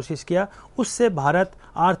का कोशिश किया, उससे भारत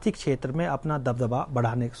आर्थिक क्षेत्र में अपना दबदबा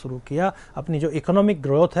बढ़ाने शुरू किया। अपनी जो इकोनॉमिक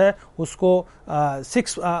ग्रोथ है उसको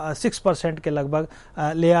 6% के लगभग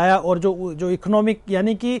ले आया। और जो इकोनॉमिक,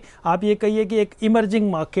 यानी कि आप ये कहिए कि एक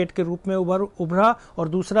इमर्जिंग मार्केट के रूप में उभरा। और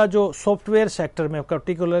दूसरा जो सॉफ्टवेयर सेक्टर में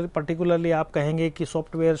पर्टिकुलरली आप कहेंगे कि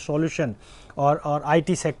सॉफ्टवेयर सॉल्यूशन और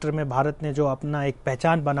आईटी सेक्टर में भारत ने जो अपना एक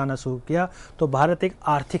पहचान बनाना शुरू किया, तो भारत एक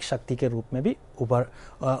आर्थिक शक्ति के रूप में भी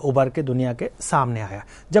उभर के दुनिया के सामने आया।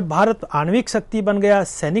 जब भारत आणविक शक्ति बन गया,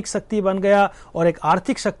 सैनिक शक्ति बन गया और एक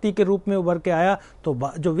आर्थिक शक्ति के रूप में उभर के आया,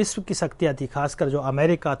 तो जो विश्व की शक्तियां थी, खासकर जो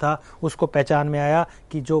अमेरिका था, उसको पहचान में आया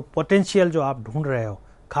कि जो पोटेंशियल जो आप ढूंढ रहे हो,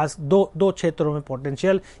 खास दो क्षेत्रों में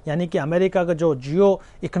पोटेंशियल, यानी कि अमेरिका का जो जियो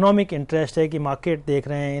इकोनॉमिक इंटरेस्ट है कि मार्केट देख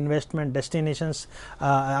रहे हैं, इन्वेस्टमेंट डेस्टिनेशंस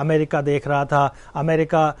अमेरिका देख रहा था।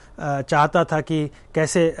 अमेरिका चाहता था कि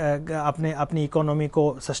कैसे अपनी इकोनॉमी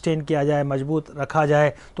को सस्टेन किया जाए, मजबूत रखा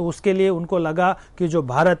जाए। तो उसके लिए उनको लगा कि जो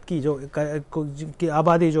भारत की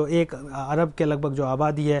आबादी, जो 1 अरब के लगभग जो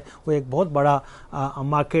आबादी है, वो एक बहुत बड़ा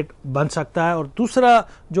मार्केट बन सकता है। और दूसरा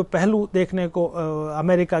जो पहलू देखने को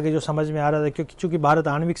अमेरिका के जो समझ में आ रहा था, क्योंकि चूंकि भारत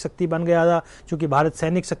आणविक शक्ति बन गया था, चूंकि भारत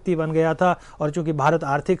सैनिक शक्ति बन गया था और चूंकि भारत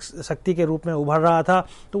आर्थिक शक्ति के रूप में उभर रहा था,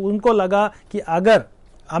 तो उनको लगा कि अगर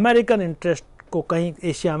अमेरिकन इंटरेस्ट को कहीं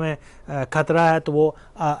एशिया में खतरा है तो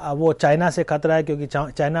वो चाइना से खतरा है, क्योंकि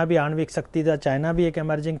चाइना भी आणविक शक्ति था, चाइना भी एक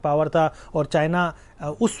इमर्जिंग पावर था। और चाइना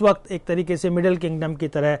उस वक्त एक तरीके से मिडिल किंगडम की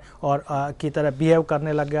तरह बिहेव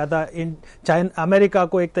करने लग गया था। अमेरिका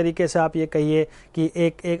को एक तरीके से आप ये कहिए कि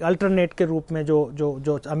एक अल्टरनेट के रूप में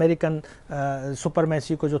जो अमेरिकन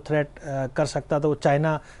सुपरमेसी को जो थ्रेट कर सकता था, वो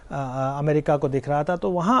चाइना अमेरिका को दिख रहा था।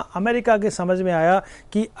 तो वहाँ अमेरिका के समझ में आया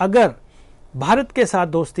कि अगर भारत के साथ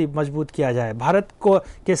दोस्ती मजबूत किया जाए, भारत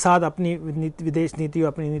के साथ अपनी विदेश नीति और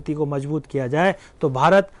अपनी नीति को मजबूत किया जाए, तो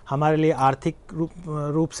भारत हमारे लिए आर्थिक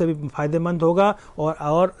रूप से भी फायदेमंद होगा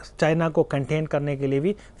और चाइना को कंटेन करने के लिए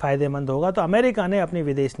भी फायदेमंद होगा। तो अमेरिका ने अपनी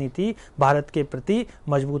विदेश नीति भारत के प्रति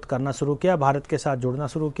मजबूत करना शुरू किया, भारत के साथ जुड़ना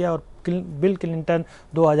शुरू किया। और बिल क्लिंटन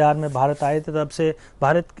 2000 में भारत आए थे, तब से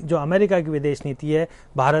भारत जो अमेरिका की विदेश नीति है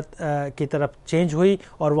भारत की तरफ चेंज हुई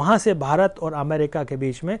और वहाँ से भारत और अमेरिका के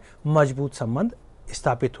बीच में मजबूत संबंध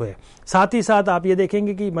स्थापित हुए। साथ ही साथ आप ये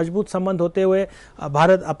देखेंगे कि मजबूत संबंध होते हुए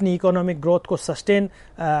भारत अपनी इकोनॉमिक ग्रोथ को सस्टेन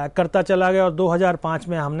करता चला गया और 2005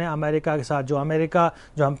 में हमने अमेरिका के साथ, जो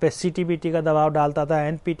हम पे सीटीबीटी का दबाव डालता था,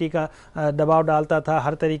 एनपीटी का दबाव डालता था,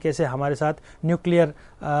 हर तरीके से हमारे साथ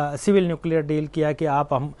सिविल न्यूक्लियर डील किया कि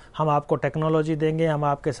हम आपको टेक्नोलॉजी देंगे, हम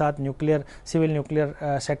आपके साथ सिविल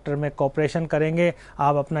न्यूक्लियर सेक्टर में कोऑपरेशन करेंगे,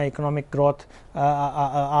 आप अपना इकोनॉमिक ग्रोथ,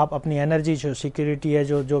 आप अपनी एनर्जी जो सिक्योरिटी है,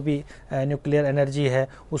 जो भी न्यूक्लियर एनर्जी है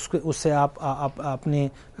उससे आप अपनी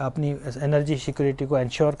एनर्जी सिक्योरिटी को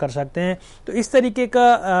इंश्योर कर सकते हैं। तो इस तरीके का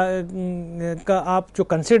आप जो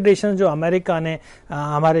कंसिडरेशन जो अमेरिका ने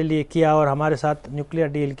हमारे लिए किया और हमारे साथ न्यूक्लियर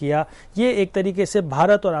डील किया, ये एक तरीके से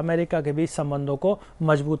भारत और अमेरिका के बीच संबंधों को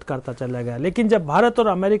मजबूत करता चला गया। लेकिन जब भारत और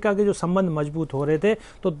अमेरिका के जो संबंध मजबूत हो रहे थे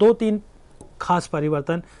तो 2-3 खास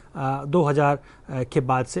परिवर्तन 2000 के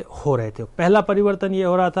बाद से हो रहे थे। पहला परिवर्तन ये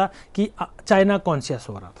हो रहा था कि चाइना कॉन्शियस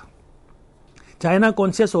हो रहा था।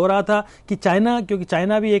 कि क्योंकि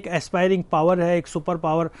चाइना भी एक एस्पायरिंग पावर है, एक सुपर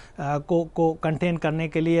पावर को कंटेन करने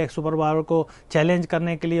के लिए, एक सुपर पावर को चैलेंज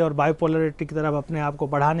करने के लिए और बाइपोलरिटी की तरफ अपने आप को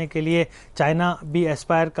बढ़ाने के लिए चाइना भी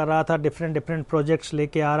एस्पायर कर रहा था, डिफरेंट प्रोजेक्ट्स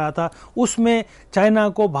लेके आ रहा था। उसमें चाइना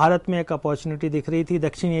को भारत में एक अपॉर्चुनिटी दिख रही थी,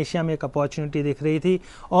 दक्षिण एशिया में एक अपॉर्चुनिटी दिख रही थी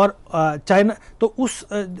और चाइना तो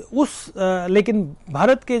लेकिन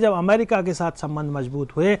भारत के जब अमेरिका के साथ संबंध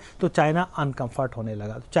मजबूत हुए तो चाइना अनकंफर्ट होने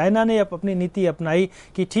लगा। तो चाइना ने अपनी नीति अपनाई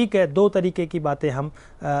कि ठीक है, 2 तरीके की बातें हम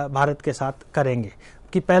भारत के साथ करेंगे।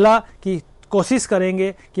 कि पहला कि कोशिश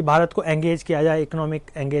करेंगे कि भारत को एंगेज किया जाए, इकोनॉमिक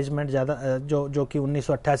एंगेजमेंट ज़्यादा जो कि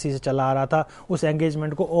 1988 से चला आ रहा था, उस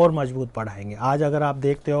एंगेजमेंट को और मजबूत बढ़ाएंगे। आज अगर आप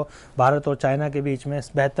देखते हो भारत और चाइना के बीच में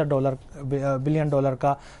 $72 बिलियन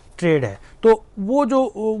का ट्रेड है। तो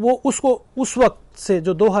वो उसको उस वक्त से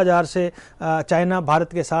जो 2000 से चाइना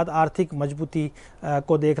भारत के साथ आर्थिक मजबूती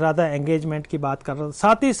को देख रहा था, एंगेजमेंट की बात कर रहा था।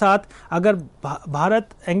 साथ ही साथ अगर भारत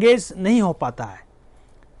एंगेज नहीं हो पाता है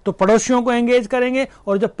तो पड़ोसियों को एंगेज करेंगे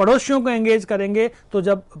और जब पड़ोसियों को एंगेज करेंगे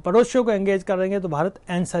तो भारत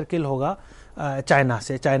एनसर्किल होगा चाइना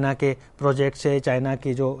से, चाइना के प्रोजेक्ट से, चाइना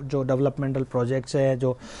की जो डेवलपमेंटल प्रोजेक्ट्स हैं,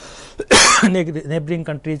 जो नेबरिंग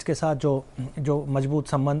कंट्रीज के साथ जो मजबूत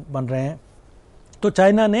संबंध बन रहे हैं। तो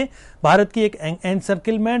चाइना ने भारत की एक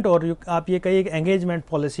एनसर्किलमेंट और आप ये कहिए एंगेजमेंट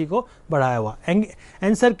पॉलिसी को बढ़ाया हुआ।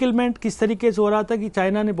 एनसर्किलमेंट किस तरीके से हो रहा था कि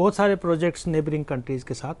चाइना ने बहुत सारे प्रोजेक्ट्स नेबरिंग कंट्रीज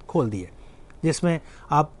के साथ खोल दिए, जिसमें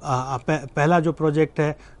आप पहला जो प्रोजेक्ट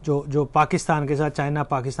है जो पाकिस्तान के साथ चाइना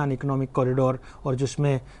पाकिस्तान इकोनॉमिक कॉरिडोर और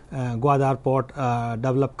जिसमें ग्वादार पोर्ट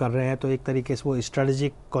डेवलप कर रहे हैं, तो एक तरीके से वो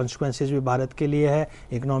स्ट्रेटजिक कॉन्सिक्वेंसेस भी भारत के लिए है,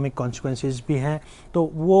 इकोनॉमिक कॉन्सिक्वेंसेस भी हैं। तो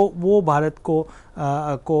वो भारत को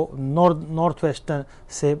नॉर्थ वेस्टर्न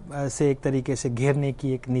से एक तरीके से घेरने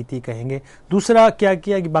की एक नीति कहेंगे। दूसरा क्या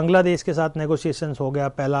किया कि बांग्लादेश के साथ नेगोशिएशंस हो गया।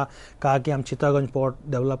 पहला कहा कि हम चित्तागंज पोर्ट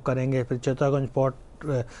डेवलप करेंगे, फिर चित्तागंज पोर्ट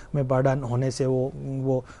में बर्डन होने से वो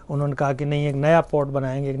उन्होंने कहा कि नहीं, एक नया पोर्ट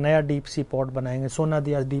बनाएंगे, एक नया डीप सी पोर्ट बनाएंगे, सोना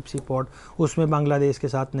दिया डीप सी पोर्ट। उसमें बांग्लादेश के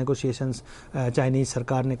साथ नेगोशिएशंस चाइनीज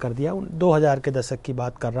सरकार ने कर दिया। 2000 के दशक की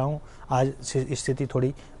बात कर रहा हूँ, आज स्थिति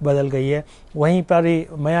थोड़ी बदल गई है। वहीं पर ही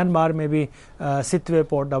म्यांमार में भी सितवे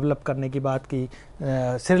पोर्ट डेवलप करने की बात की,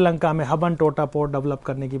 श्रीलंका में हबन टोटा पोर्ट डेवलप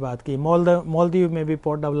करने की बात की, मालदीव में भी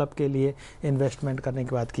पोर्ट डेवलप के लिए इन्वेस्टमेंट करने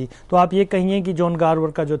की बात की। तो आप ये कहिए कि जॉन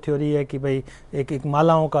गार्वर का जो थ्योरी है कि भाई एक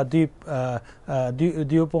मालाओं का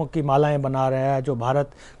द्वीपों की मालाएं बना रहा है जो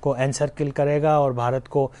भारत को एनसर्किल करेगा और भारत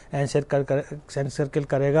को एनसर्किल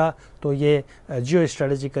करेगा, तो ये जियो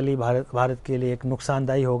स्ट्रेटेजिकली भारत के लिए एक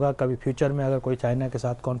नुकसानदायी होगा। कभी फ्यूचर में अगर कोई चाइना के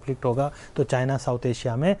साथ कॉन्फ्लिक्ट होगा तो चाइना साउथ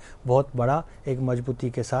एशिया में बहुत बड़ा एक मजबूती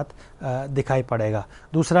के साथ दिखाई पड़ेगा।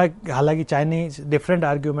 दूसरा, हालांकि चाइनीज डिफरेंट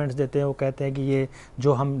आर्ग्यूमेंट्स देते हैं, वो कहते हैं कि ये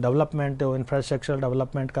जो हम डेवलपमेंट इंफ्रास्ट्रक्चर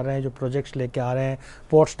डेवलपमेंट कर रहे हैं, जो प्रोजेक्ट्स लेके आ रहे हैं,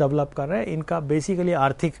 पोर्ट्स डेवलप कर रहे हैं, इनका बेसिकली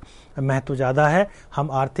आर्थिक महत्व ज़्यादा है।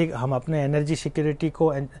 हम अपने एनर्जी सिक्योरिटी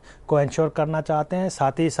को इंश्योर करना चाहते हैं,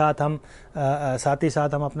 साथ ही साथ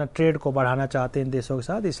हम अपना ट्रेड को बढ़ाना चाहते हैं इन देशों के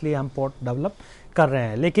साथ, इसलिए हम पोर्ट डेवलप कर रहे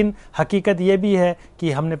हैं। लेकिन हकीकत ये भी है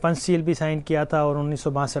कि हमने पंचशील भी साइन किया था और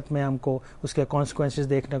 1962 में हमको उसके कॉन्सिक्वेंसेस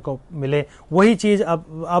देखने को मिले। वही चीज़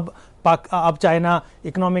अब चाइना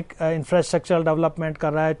इकोनॉमिक इंफ्रास्ट्रक्चरल डेवलपमेंट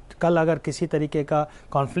कर रहा है। कल अगर किसी तरीके का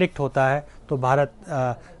कॉन्फ्लिक्ट होता है तो भारत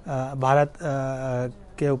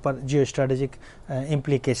के ऊपर जियो स्ट्रेटेजिक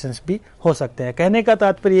इम्प्लीकेशंस भी हो सकते हैं। कहने का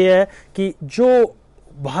तात्पर्य यह है कि जो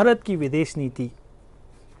भारत की विदेश नीति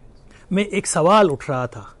में एक सवाल उठ रहा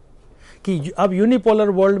था कि अब यूनिपोलर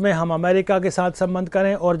वर्ल्ड में हम अमेरिका के साथ संबंध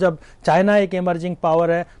करें और जब चाइना एक इमर्जिंग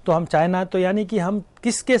पावर है तो हम चाइना, तो यानी कि हम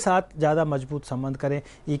किसके साथ ज़्यादा मजबूत संबंध करें,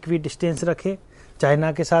 इक्वी डिस्टेंस रखें,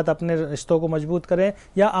 चाइना के साथ अपने रिश्तों को मजबूत करें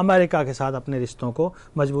या अमेरिका के साथ अपने रिश्तों को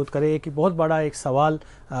मजबूत करें। एक बहुत बड़ा एक सवाल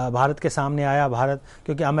भारत के सामने आया। भारत,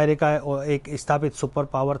 क्योंकि अमेरिका एक स्थापित सुपर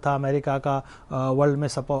पावर था, अमेरिका का वर्ल्ड में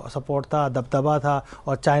सपोर्ट था, दबदबा था,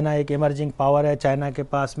 और चाइना एक इमर्जिंग पावर है। चाइना के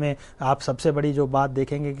पास में आप सबसे बड़ी जो बात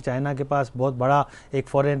देखेंगे कि चाइना के पास बहुत बड़ा एक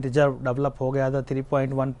फॉरेन रिजर्व डेवलप हो गया था।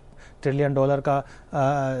 3.1 ट्रिलियन डॉलर का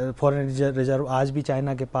फॉरेन रिजर्व आज भी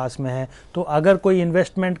चाइना के पास में है। तो अगर कोई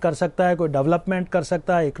इन्वेस्टमेंट कर सकता है, कोई डेवलपमेंट कर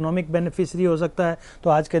सकता है, इकोनॉमिक बेनिफिशियरी हो सकता है, तो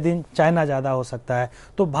आज के दिन चाइना ज़्यादा हो सकता है।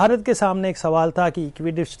 तो भारत के सामने एक सवाल था कि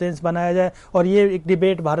इक्वी डिस्टेंस बनाया जाए, और ये एक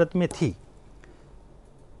डिबेट भारत में थी।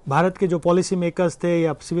 भारत के जो पॉलिसी मेकर्स थे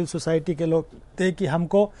या सिविल सोसाइटी के लोग थे कि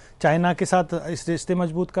हमको चाइना के साथ रिश्ते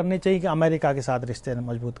मजबूत करने चाहिए कि अमेरिका के साथ रिश्ते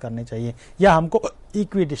मजबूत करने चाहिए, या हमको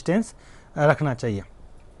इक्वी डिस्टेंस रखना चाहिए।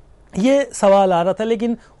 ये सवाल आ रहा था।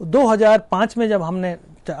 लेकिन 2005 में जब हमने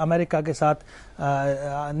अमेरिका के साथ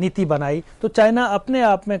नीति बनाई तो चाइना अपने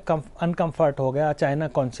आप में अनकम्फर्ट हो गया, चाइना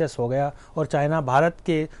कॉन्शियस हो गया, और चाइना भारत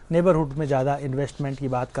के नेबरहुड में ज़्यादा इन्वेस्टमेंट की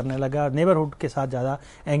बात करने लगा, और नेबरहुड के साथ ज़्यादा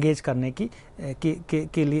एंगेज करने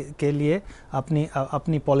के लिए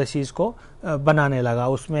अपनी पॉलिसीज़ को बनाने लगा।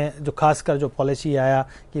 उसमें जो खासकर जो पॉलिसी आया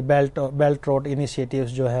कि बेल्ट रोड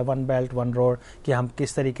इनिशिएटिव्स जो है, वन बेल्ट वन रोड, कि हम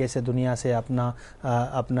किस तरीके से दुनिया से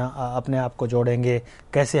अपने आप को जोड़ेंगे,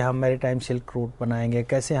 कैसे हम मैरीटाइम सिल्क रूट बनाएंगे,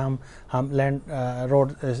 कैसे हम लैंड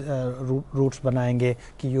रोड रूट्स बनाएंगे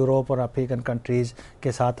कि यूरोप और अफ्रीकन कंट्रीज़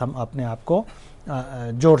के साथ हम अपने आप को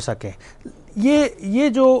जोड़ सकें। ये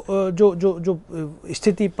जो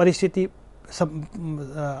स्थिति परिस्थिति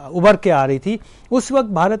उभर के आ रही थी, उस वक्त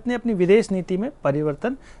भारत ने अपनी विदेश नीति में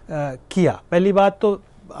परिवर्तन किया। पहली बात तो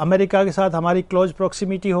अमेरिका के साथ हमारी क्लोज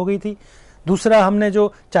प्रॉक्सिमिटी हो गई थी। दूसरा, हमने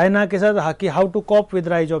जो चाइना के साथ कि how to corp with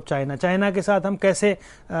rise of China के साथ हम कैसे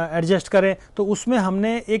एडजस्ट करें, तो उसमें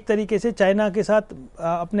हमने एक तरीके से चाइना के साथ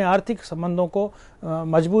अपने आर्थिक संबंधों को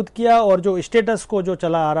मजबूत किया, और जो स्टेटस को जो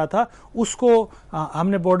चला आ रहा था उसको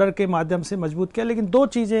हमने बॉर्डर के माध्यम से मजबूत किया। लेकिन दो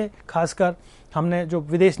चीज़ें खासकर हमने जो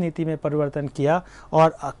विदेश नीति में परिवर्तन किया,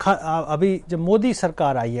 और अभी जब मोदी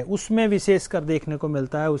सरकार आई है उसमें विशेषकर देखने को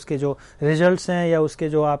मिलता है, उसके जो रिजल्ट्स हैं या उसके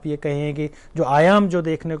जो आप ये कहें कि जो आयाम जो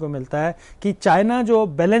देखने को मिलता है कि चाइना जो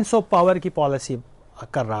बैलेंस ऑफ पावर की पॉलिसी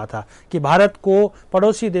कर रहा था कि भारत को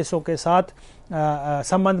पड़ोसी देशों के साथ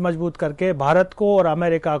संबंध मजबूत करके भारत को और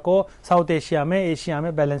अमेरिका को साउथ एशिया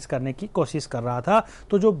में बैलेंस करने की कोशिश कर रहा था।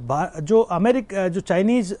 तो जो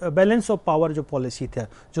चाइनीज बैलेंस ऑफ पावर जो पॉलिसी थी,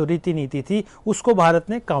 जो रीति नीति थी, उसको भारत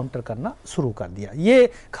ने काउंटर करना शुरू कर दिया। ये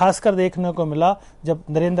खासकर देखने को मिला जब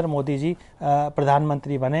नरेंद्र मोदी जी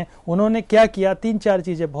प्रधानमंत्री बने। उन्होंने क्या किया, 3-4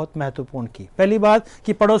 चीज़ें बहुत महत्वपूर्ण की। पहली बात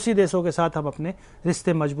कि पड़ोसी देशों के साथ हम अपने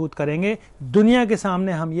रिश्ते मजबूत करेंगे, दुनिया के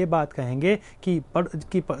सामने हम ये बात कहेंगे कि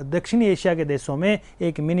दक्षिणी एशिया के देशों में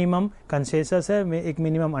एक मिनिमम कंसेंसस है, एक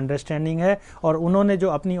मिनिमम अंडरस्टैंडिंग है। और उन्होंने जो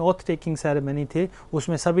अपनी ओथ टेकिंग सेरेमनी थी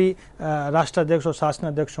उसमें सभी राष्ट्राध्यक्ष और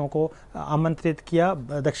शासनाध्यक्षों को आमंत्रित किया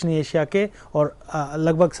दक्षिणी एशिया के, और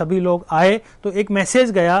लगभग सभी लोग आए। तो एक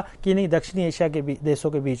मैसेज गया कि नहीं, दक्षिणी एशिया के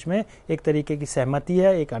देशों के बीच में एक तरीके की सहमति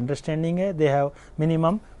है, एक अंडरस्टैंडिंग है, they have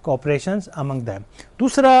minimum cooperations among them.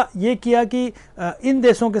 दूसरा ये किया कि इन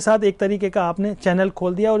देशों के साथ एक तरीके का आपने चैनल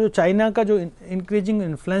खोल दिया, और जो चाइना का जो इंक्रीजिंग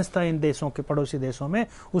इन्फ्लुएंस था इन देशों के पड़ोसी देशों में,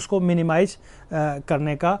 उसको मिनिमाइज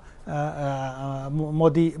करने का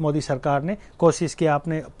मोदी सरकार ने कोशिश की।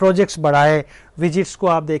 आपने प्रोजेक्ट्स बढ़ाए, विजिट्स को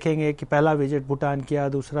आप देखेंगे कि पहला विजिट भूटान किया,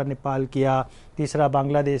 दूसरा नेपाल किया, तीसरा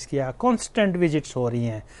बांग्लादेश किया। कांस्टेंट विजिट्स हो रही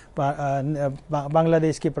हैं।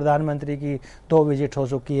 बांग्लादेश की प्रधानमंत्री की 2 विजिट हो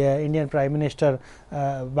चुकी है, इंडियन प्राइम मिनिस्टर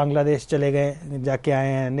बांग्लादेश चले गए, जाके आए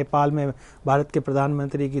हैं। नेपाल में भारत के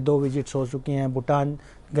प्रधानमंत्री की 2 विजिट्स हो चुकी हैं, भूटान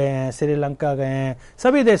गए हैं, श्रीलंका गए हैं,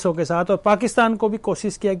 सभी देशों के साथ। और पाकिस्तान को भी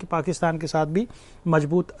कोशिश किया कि पाकिस्तान के साथ भी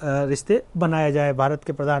मजबूत रिश्ते बनाए जाए। भारत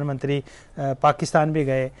के प्रधानमंत्री पाकिस्तान भी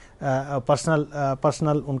गए,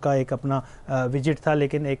 पर्सनल उनका एक अपना विजिट था,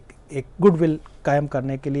 लेकिन एक गुडविल कायम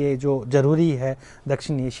करने के लिए जो ज़रूरी है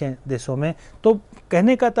दक्षिण एशियन देशों में। तो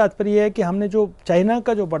कहने का तात्पर्य है कि हमने जो चाइना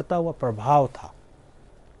का जो बढ़ता हुआ प्रभाव था,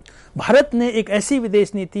 भारत ने एक ऐसी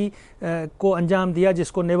विदेश नीति को अंजाम दिया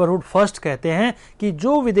जिसको नेबरहुड फर्स्ट कहते हैं, कि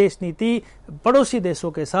जो विदेश नीति पड़ोसी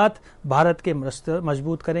देशों के साथ भारत के रिश्ते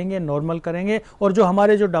मजबूत करेंगे, नॉर्मल करेंगे, और जो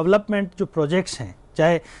हमारे जो डेवलपमेंट जो प्रोजेक्ट्स हैं,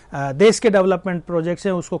 चाहे देश के डेवलपमेंट प्रोजेक्ट्स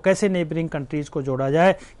हैं, उसको कैसे नेबरिंग कंट्रीज़ को जोड़ा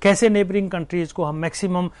जाए, कैसे नेबरिंग कंट्रीज़ को हम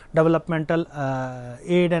maximum developmental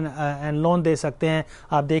add and loan दे सकते हैं।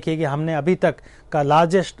 आप देखिए कि हमने अभी तक का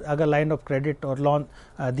लार्जेस्ट अगर लाइन ऑफ क्रेडिट और लोन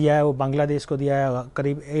दिया है वो बांग्लादेश को दिया है,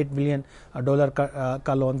 करीब $8 बिलियन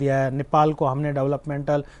का लोन दिया है। नेपाल को हमने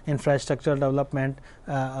डेवलपमेंटल इंफ्रास्ट्रक्चर डेवलपमेंट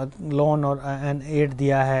लोन और एंड एड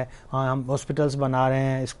दिया है। हम हॉस्पिटल्स बना रहे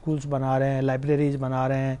हैं, स्कूल्स बना रहे हैं, लाइब्रेरीज बना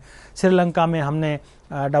रहे हैं। श्रीलंका में हमने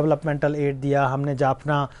डेवलपमेंटल एड दिया, हमने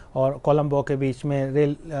जाफना और कोलंबो के बीच में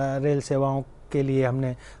रेल सेवाओं के लिए हमने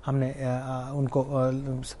उनको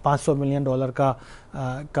 $500 मिलियन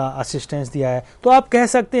का असिस्टेंस दिया है। तो आप कह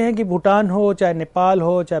सकते हैं कि भूटान हो, चाहे नेपाल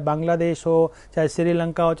हो, चाहे बांग्लादेश हो, चाहे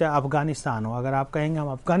श्रीलंका हो, चाहे अफगानिस्तान हो, अगर आप कहेंगे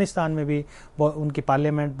हम अफगानिस्तान में भी उनकी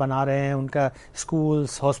पार्लियामेंट बना रहे हैं, उनका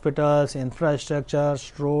स्कूल्स, हॉस्पिटल्स, इंफ्रास्ट्रक्चर,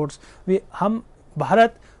 रोड्स, हम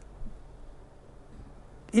भारत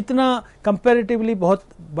इतना कंपैरेटिवली बहुत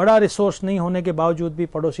बड़ा रिसोर्स नहीं होने के बावजूद भी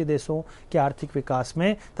पड़ोसी देशों के आर्थिक विकास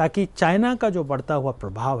में, ताकि चाइना का जो बढ़ता हुआ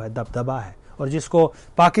प्रभाव है, दबदबा है, और जिसको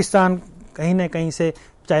पाकिस्तान कहीं न कहीं से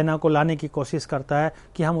चाइना को लाने की कोशिश करता है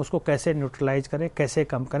कि हम उसको कैसे न्यूट्रलाइज करें, कैसे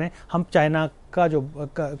कम करें। हम चाइना का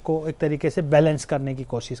को एक तरीके से बैलेंस करने की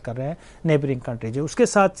कोशिश कर रहे हैं नेबरिंग कंट्रीज। उसके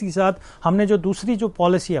साथ ही साथ हमने जो दूसरी जो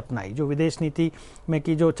पॉलिसी अपनाई, जो विदेश नीति में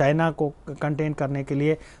की, जो चाइना को कंटेन करने के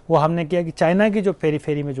लिए, वो हमने किया कि चाइना की जो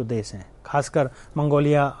फेरी में जो देश हैं, खासकर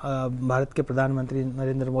मंगोलिया, भारत के प्रधानमंत्री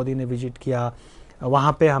नरेंद्र मोदी ने विजिट किया,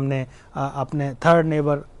 वहाँ पे हमने अपने थर्ड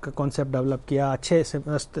नेबर का कॉन्सेप्ट डेवलप किया, अच्छे से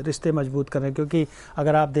रिश्ते मजबूत करें। क्योंकि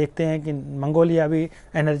अगर आप देखते हैं कि मंगोलिया भी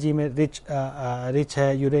एनर्जी में रिच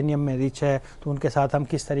है, यूरेनियम में रिच है, तो उनके साथ हम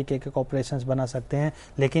किस तरीके के कोऑपरेशंस बना सकते हैं।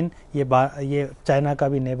 लेकिन ये चाइना का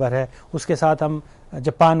भी नेबर है। उसके साथ हम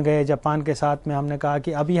जापान गए, जापान के साथ में हमने कहा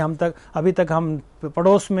कि अभी तक हम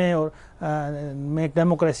पड़ोस में और में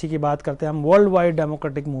डेमोक्रेसी की बात करते हैं, हम world wide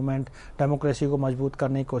democratic movement, democracy को मजबूत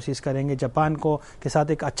करने की कोशिश करेंगे। जापान के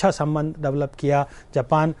साथ एक अच्छा संबंध डेवलप किया।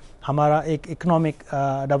 जापान हमारा एक इकोनॉमिक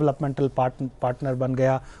डेवलपमेंटल पार्टनर बन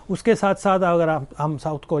गया। उसके साथ साथ अगर हम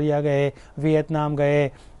साउथ कोरिया गए, वियतनाम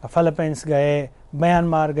गए, फिलीपींस गए,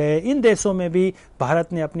 म्यांमार गए, इन देशों में भी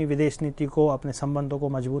भारत ने अपनी विदेश नीति को, अपने संबंधों को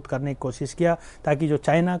मजबूत करने की कोशिश किया, ताकि जो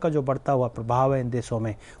चाइना का जो बढ़ता हुआ प्रभाव है इन देशों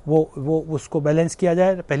में, वो उसको बैलेंस किया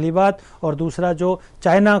जाए, पहली बात। और दूसरा, जो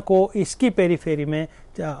चाइना को इसकी पेरीफेरी में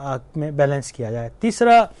बैलेंस किया जाए।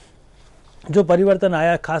 तीसरा जो परिवर्तन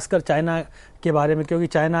आया खासकर चाइना के बारे में, क्योंकि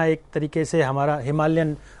चाइना एक तरीके से हमारा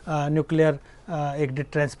हिमालयन न्यूक्लियर एक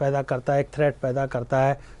डिटरेंस पैदा करता है, एक थ्रेट पैदा करता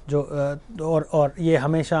है, जो और ये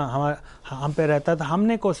हमेशा हम पे रहता था।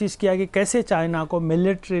 हमने कोशिश किया कि कैसे चाइना को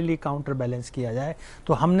मिलिट्रीली काउंटर बैलेंस किया जाए।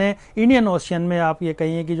 तो हमने इंडियन ओशियन में, आप ये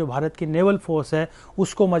कहिए कि जो भारत की नेवल फोर्स है,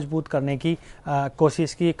 उसको मजबूत करने की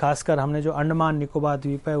कोशिश की। खासकर हमने जो अंडमान निकोबार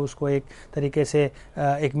द्वीप है, उसको एक तरीके से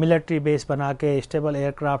एक मिलिट्री बेस बना के, स्टेबल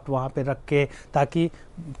एयरक्राफ्ट वहाँ पे रख के, ताकि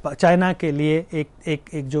चाइना के लिए एक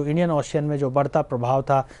जो इंडियन ओशियन में जो बढ़ता प्रभाव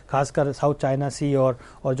था, खासकर साउथ चाइना सी और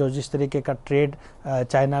जो जिस तरीके का ट्रेड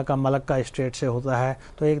चाइना का मलक्का स्ट्रेट से होता है,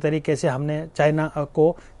 तो एक तरीके से हमने चाइना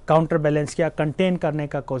को काउंटर बैलेंस किया, कंटेन करने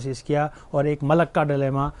का कोशिश किया, और एक मलक्का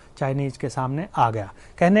डिलेमा चाइनीज के सामने आ गया।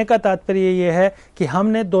 कहने का तात्पर्य ये है कि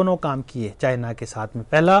हमने दोनों काम किए चाइना के साथ में।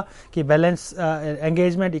 पहला कि बैलेंस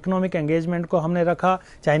एंगेजमेंट, इकोनॉमिक एंगेजमेंट को हमने रखा।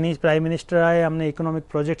 चाइनीज प्राइम मिनिस्टर आए, हमने इकोनॉमिक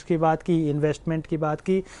प्रोजेक्ट्स की बात की, इन्वेस्टमेंट की बात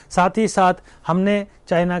की। साथ ही साथ हमने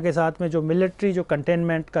चाइना के साथ में जो मिलिट्री, जो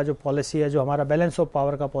कंटेनमेंट का जो पॉलिसी है, जो हमारा बैलेंस ऑफ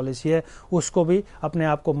पावर का पॉलिसी है, उसको भी अपने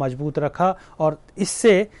आप को मजबूत रखा। और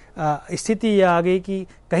इससे स्थिति यह आ गई कि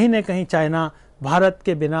कहीं न कहीं चाइना, भारत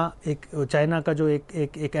के बिना, एक चाइना का जो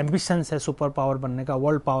एक एम्बिशंस है सुपर पावर बनने का,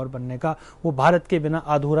 वर्ल्ड पावर बनने का, वो भारत के बिना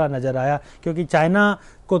अधूरा नजर आया। क्योंकि चाइना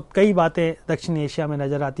को कई बातें दक्षिण एशिया में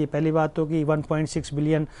नजर आती है। पहली बात तो कि 1.6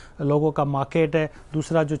 बिलियन लोगों का मार्केट है।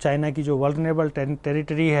 दूसरा, जो चाइना की जो वल्नरेबल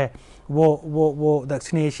टेरिटरी है, वो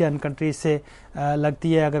दक्षिण एशियन कंट्रीज से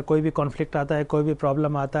लगती है। अगर कोई भी कॉन्फ्लिक्ट आता है, कोई भी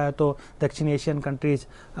प्रॉब्लम आता है, तो दक्षिण एशियन कंट्रीज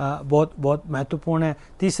बहुत महत्वपूर्ण है।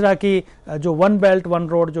 तीसरा कि जो वन बेल्ट वन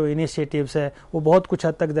रोड जो इनिशिएटिव्स है, वो बहुत कुछ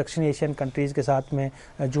हद तक दक्षिण एशियन कंट्रीज के साथ में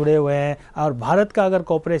जुड़े हुए हैं। और भारत का अगर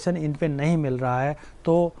कोऑपरेशन इन पे नहीं मिल रहा है,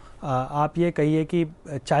 तो आप ये कहिए कि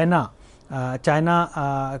चाइना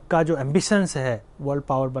का जो एम्बिशंस है वर्ल्ड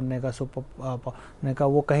पावर बनने का, सुपर बनने का,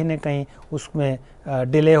 वो कहीं न कहीं उसमें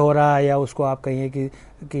डिले हो रहा है, या उसको आप कहिए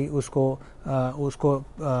कि उसको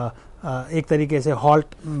एक तरीके से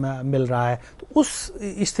हॉल्ट मिल रहा है। तो उस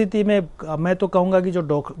स्थिति में मैं तो कहूँगा कि जो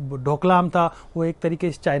डोकलाम था, वो एक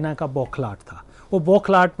तरीके से चाइना का बौखलाहट था। वो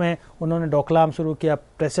बौखलाहट में उन्होंने डोकलाम शुरू किया,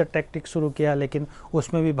 प्रेशर टैक्टिक शुरू किया, लेकिन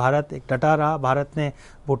उसमें भी भारत एक डटा रहा। भारत ने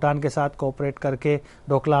भूटान के साथ कोऑपरेट करके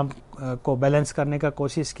डोकलाम को बैलेंस करने का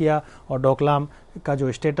कोशिश किया, और डोकलाम का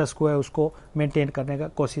जो स्टेटस को है, उसको मेंटेन करने का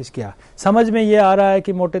कोशिश किया। समझ में ये आ रहा है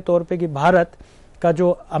कि मोटे तौर पे कि भारत का जो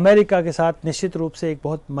अमेरिका के साथ निश्चित रूप से एक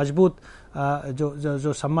बहुत मजबूत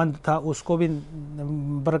जो संबंध था उसको भी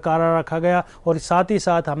बरकरार रखा गया, और साथ ही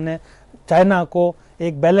साथ हमने चाइना को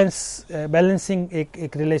एक बैलेंसिंग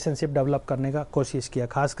एक रिलेशनशिप डेवलप करने का कोशिश किया।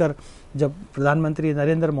 खासकर जब प्रधानमंत्री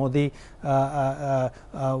नरेंद्र मोदी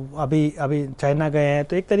अभी चाइना गए हैं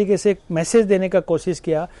तो एक तरीके से एक मैसेज देने का कोशिश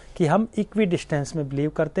किया कि हम इक्वी डिस्टेंस में बिलीव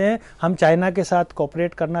करते हैं, हम चाइना के साथ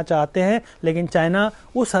कोऑपरेट करना चाहते हैं, लेकिन चाइना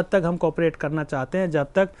उस हद तक हम कोऑपरेट करना चाहते हैं जब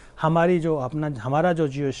तक हमारा जो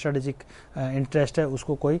जियो स्ट्रेटेजिक इंटरेस्ट है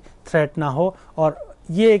उसको कोई थ्रेट ना हो। और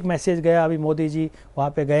ये एक मैसेज गया। अभी मोदी जी वहाँ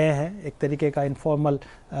पे गए हैं, एक तरीके का इनफॉर्मल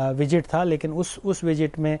विजिट था, लेकिन उस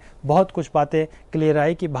विजिट में बहुत कुछ बातें क्लियर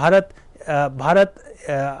आई कि भारत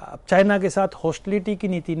चाइना के साथ हॉस्टिलिटी की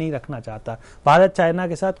नीति नहीं रखना चाहता। भारत चाइना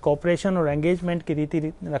के साथ कोऑपरेशन और एंगेजमेंट की नीति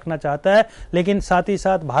रखना चाहता है, लेकिन साथ ही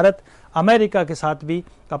साथ भारत अमेरिका के साथ भी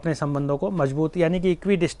अपने संबंधों को मजबूत, यानी कि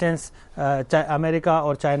इक्वी डिस्टेंस अमेरिका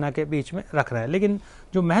और चाइना के बीच में रख रहा है। लेकिन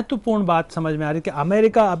जो महत्वपूर्ण बात समझ में आ रही है कि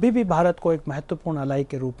अमेरिका अभी भी भारत को एक महत्वपूर्ण अलाई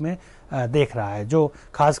के रूप में देख रहा है, जो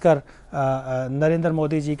खासकर नरेंद्र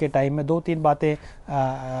मोदी जी के टाइम में 2-3 बातें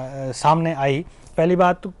सामने आई। पहली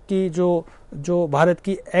बात कि जो भारत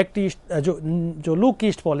की एक्ट ईस्ट जो लुक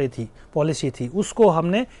ईस्ट पॉलिसी थी उसको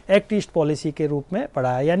हमने एक्ट ईस्ट पॉलिसी के रूप में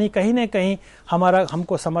पढ़ा है, यानी कहीं ना कहीं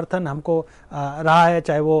हमको समर्थन रहा है,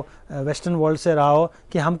 चाहे वो वेस्टर्न वर्ल्ड से रहा हो,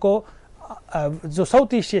 कि हमको जो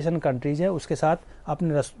साउथ ईस्ट एशियन कंट्रीज है उसके साथ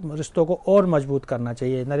अपने रिश्तों को और मजबूत करना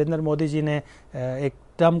चाहिए। नरेंद्र मोदी जी ने एक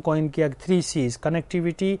टर्म कॉइन किया 3 C's,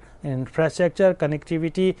 connectivity in infrastructure,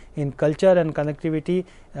 connectivity in culture and connectivity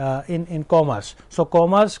in commerce. So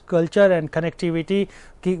commerce, culture and connectivity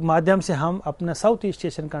के माध्यम से हम अपने साउथ ईस्ट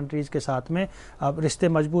एशियन कंट्रीज के साथ में अब रिश्ते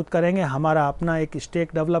मजबूत करेंगे, हमारा अपना एक स्टेक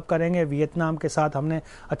डेवलप करेंगे। वियतनाम के साथ हमने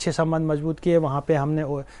अच्छे संबंध मजबूत किए, वहाँ पे हमने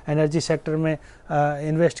एनर्जी सेक्टर में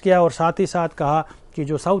इन्वेस्ट किया, और साथ ही साथ कहा कि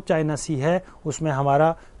जो साउथ चाइना सी है उसमें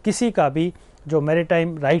हमारा किसी का भी जो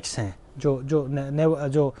मैरीटाइम राइट्स हैं, जो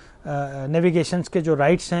नेविगेशंस के जो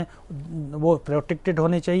राइट्स हैं वो प्रोटेक्टेड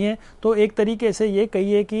होने चाहिए। तो एक तरीके से ये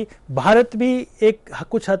कहिए कि भारत भी एक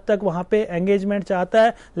कुछ हद तक वहाँ पे एंगेजमेंट चाहता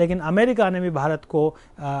है, लेकिन अमेरिका ने भी भारत को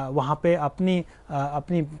वहाँ पे अपनी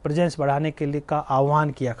प्रेजेंस बढ़ाने के लिए का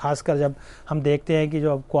आह्वान किया। खासकर जब हम देखते हैं कि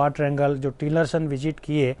जो क्वाड्रेंगल जो टिलरसन विजिट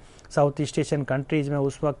किए साउथ ईस्ट एशियन कंट्रीज में,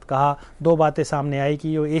 उस वक्त कहा 2 बातें सामने आई कि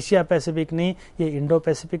ये एशिया पैसिफिक नहीं, ये इंडो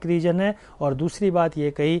पैसिफिक रीजन है, और दूसरी बात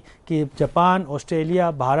ये कही कि जापान,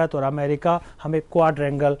 ऑस्ट्रेलिया, भारत और अमेरिका हम एक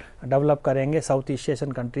क्वाड्रेंगल डेवलप करेंगे साउथ ईस्ट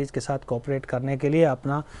एशियन कंट्रीज के साथ कोऑपरेट करने के लिए,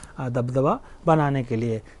 अपना दबदबा बनाने के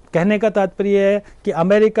लिए। कहने का तात्पर्य है कि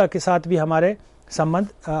अमेरिका के साथ भी हमारे संबंध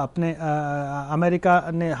अमेरिका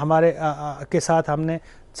ने हमारे के साथ हमने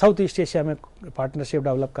साउथ ईस्ट एशिया में पार्टनरशिप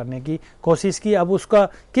डेवलप करने की कोशिश की। अब उसका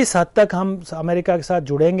किस हद तक हम अमेरिका के साथ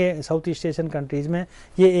जुड़ेंगे साउथ ईस्ट एशियन कंट्रीज़ में,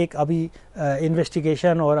 ये एक अभी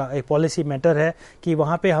इन्वेस्टिगेशन और एक पॉलिसी मैटर है कि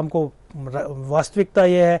वहाँ पे हमको वास्तविकता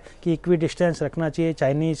ये है कि इक्वी डिस्टेंस रखना चाहिए,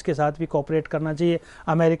 चाइनीज़ के साथ भी कोऑपरेट करना चाहिए,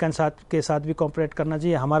 अमेरिकन के साथ भी कोऑपरेट करना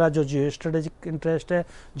चाहिए, हमारा जो जियो स्ट्रेटेजिक इंटरेस्ट है,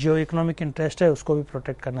 जियो इकोनॉमिक इंटरेस्ट है, उसको भी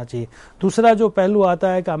प्रोटेक्ट करना चाहिए। दूसरा जो पहलू आता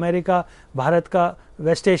है कि अमेरिका भारत का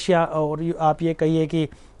वेस्ट एशिया, और आप ये कहिए कि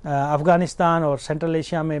अफ़गानिस्तान और सेंट्रल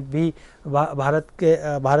एशिया में भी भारत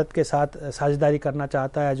के साथ साझेदारी करना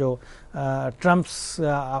चाहता है। जो ट्रम्प्स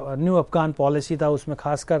न्यू अफ़गान पॉलिसी था उसमें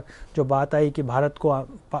खासकर जो बात आई कि भारत को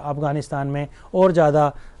अफ़गानिस्तान में और ज़्यादा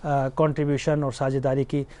कंट्रीब्यूशन और साझेदारी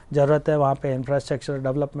की ज़रूरत है, वहाँ पे इंफ्रास्ट्रक्चर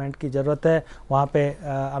डेवलपमेंट की ज़रूरत है, वहाँ पे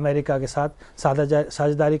अमेरिका के साथ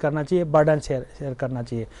साझेदारी करना चाहिए, बर्डन शेयर करना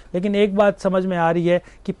चाहिए। लेकिन एक बात समझ में आ रही है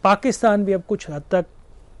कि पाकिस्तान भी अब कुछ हद तक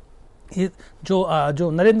जो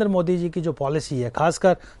नरेंद्र मोदी जी की जो पॉलिसी है,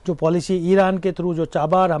 खासकर जो पॉलिसी ईरान के थ्रू जो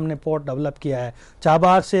चाबार हमने पोर्ट डेवलप किया है,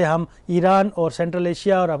 चाबार से हम ईरान और सेंट्रल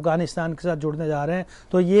एशिया और अफगानिस्तान के साथ जुड़ने जा रहे हैं,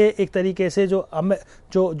 तो ये एक तरीके से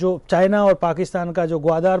जो चाइना और पाकिस्तान का जो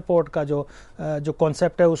ग्वादार पोर्ट का जो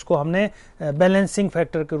कॉन्सेप्ट है उसको हमने बैलेंसिंग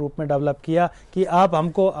फैक्टर के रूप में डेवलप किया कि आप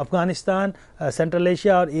हमको अफगानिस्तान, सेंट्रल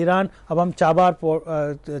एशिया और ईरान, अब हम चाबार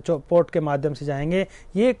पोर्ट के माध्यम से जाएंगे।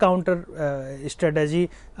 ये काउंटर स्ट्रेटजी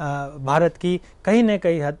भारत की कहीं न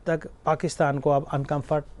कहीं हद तक पाकिस्तान को अब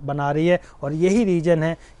अनकम्फर्ट बना रही है, और यही रीजन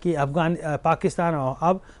है कि पाकिस्तान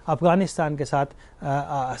अब अफगानिस्तान के साथ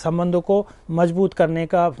संबंधों को मजबूत करने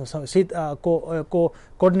का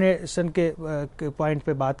कोऑर्डिनेशन के पॉइंट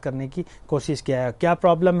पे बात करने की कोशिश किया है। क्या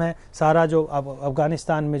प्रॉब्लम है? सारा जो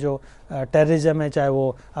अफगानिस्तान में जो टेररिज्म है, चाहे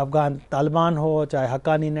वो अफगान तालिबान हो, चाहे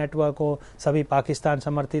हक्कानी नेटवर्क हो, सभी पाकिस्तान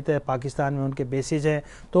समर्थित है, पाकिस्तान में उनके बेसिस हैं।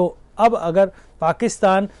 तो अब अगर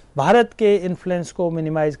पाकिस्तान भारत के इन्फ्लुएंस को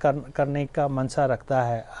मिनिमाइज करने का मंशा रखता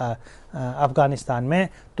है अफगानिस्तान में,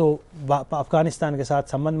 तो अफगानिस्तान के साथ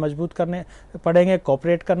संबंध मजबूत करने पड़ेंगे,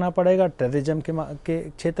 कोऑपरेट करना पड़ेगा, टेररिज्म के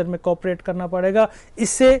क्षेत्र में कोऑपरेट करना पड़ेगा।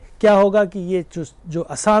 इससे क्या होगा कि ये जो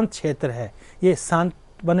अशांत क्षेत्र है ये शांत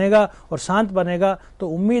बनेगा, और शांत बनेगा तो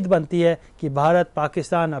उम्मीद बनती है कि भारत,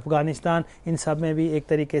 पाकिस्तान, अफगानिस्तान इन सब में भी एक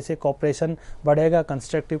तरीके से कोऑपरेशन बढ़ेगा,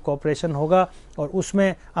 कंस्ट्रक्टिव कोऑपरेशन होगा, और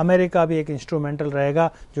उसमें अमेरिका भी एक इंस्ट्रूमेंटल रहेगा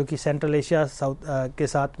जो कि सेंट्रल एशिया के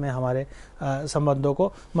साथ में हमारे संबंधों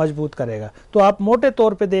को मजबूत करेगा। तो आप मोटे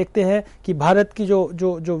तौर पे देखते हैं कि भारत की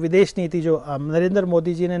जो विदेश नीति जो नरेंद्र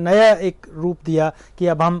मोदी जी ने नया एक रूप दिया कि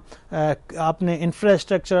अब हम अपने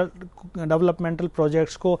इंफ्रास्ट्रक्चर डेवलपमेंटल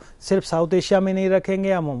प्रोजेक्ट्स को सिर्फ साउथ एशिया में नहीं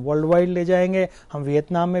रखेंगे, हम वर्ल्ड वाइड ले जाएंगे, हम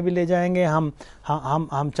वियतनाम में भी ले जाएंगे, हम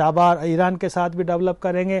चाबार ईरान के साथ भी डेवलप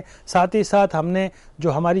करेंगे। साथ ही साथ हमने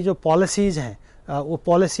जो हमारी जो पॉलिसीज़ हैं वो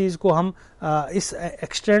पॉलिसीज़ को हम इस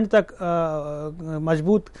एक्सटेंड तक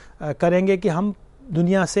मजबूत करेंगे कि हम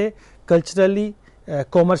दुनिया से कल्चरली,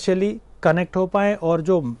 कॉमर्शियली कनेक्ट हो पाएँ, और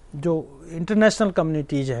जो इंटरनेशनल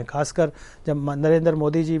कम्युनिटीज़ हैं, खासकर जब नरेंद्र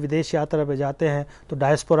मोदी जी विदेश यात्रा पे जाते हैं तो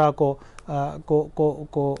डायस्पोरा को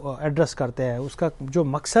एड्रेस करते हैं। उसका जो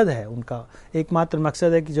मकसद है, उनका एकमात्र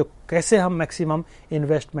मकसद है कि जो कैसे हम मैक्सिमम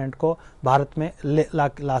इन्वेस्टमेंट को भारत में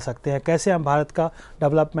ला सकते हैं, कैसे हम भारत का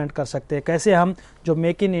डेवलपमेंट कर सकते हैं, कैसे हम जो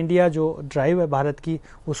मेक इन इंडिया जो ड्राइव है भारत की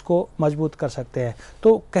उसको मजबूत कर सकते हैं।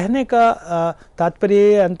 तो कहने का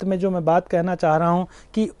तात्पर्य अंत में जो मैं बात कहना चाह रहा हूँ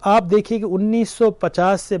कि आप देखिए कि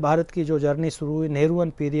 1950 से भारत की जो जर्नी शुरू हुई, नेहरूवन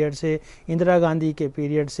पीरियड से, इंदिरा गांधी के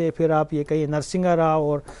पीरियड से, फिर आप ये कहिए नरसिंह राव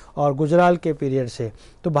और गुजराल के पीरियड से,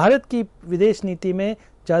 तो भारत की विदेश नीति में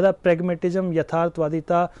ज़्यादा प्रैग्मेटिज्म,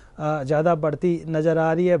 यथार्थवादिता ज़्यादा बढ़ती नज़र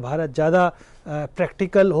आ रही है। भारत ज़्यादा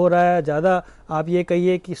प्रैक्टिकल हो रहा है, ज़्यादा आप ये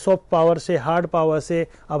कहिए कि सॉफ्ट पावर से, हार्ड पावर से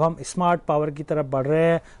अब हम स्मार्ट पावर की तरफ बढ़ रहे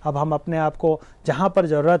हैं। अब हम अपने आप को जहाँ पर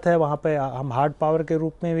ज़रूरत है वहाँ पे हम हार्ड पावर के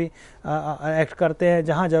रूप में भी एक्ट करते हैं,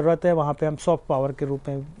 जहाँ ज़रूरत है वहाँ पे हम सॉफ्ट पावर के रूप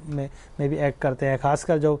में भी एक्ट करते हैं।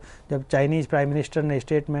 खासकर जब चाइनीज़ प्राइम मिनिस्टर ने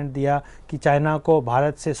स्टेटमेंट दिया कि चाइना को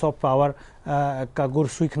भारत से सॉफ्ट पावर का गुर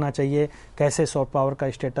सीखना चाहिए, कैसे सॉफ्ट पावर का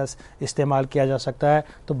स्टेटस इस्तेमाल किया जा सकता है,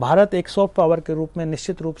 तो भारत एक सॉफ्ट पावर के रूप में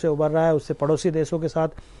निश्चित रूप से उभर रहा है। उससे पड़ोसी देशों के साथ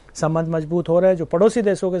संबंध मजबूत हो रहे हैं, जो पड़ोसी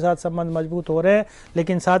देशों के साथ संबंध मजबूत हो रहे हैं,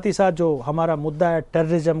 लेकिन साथ ही साथ जो हमारा मुद्दा है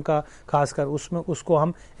टेररिज्म का, खासकर उसको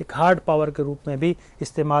हम एक हार्ड पावर के रूप में भी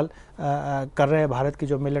इस्तेमाल कर रहे हैं। भारत की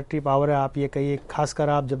जो मिलिट्री पावर है, आप ये कहिए, खासकर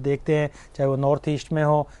आप जब देखते हैं चाहे वो नॉर्थ ईस्ट में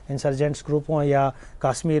हो इंसर्जेंट्स ग्रुप हो या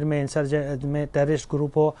कश्मीर में टेररिस्ट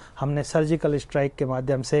ग्रुप हो, हमने सर्जिकल स्ट्राइक के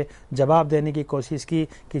माध्यम से जवाब देने की कोशिश की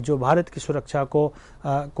कि जो भारत की सुरक्षा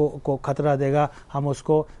को खतरा देगा, हम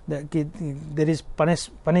उसको कि there is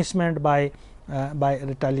punishment bye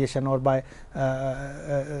retaliation और बाय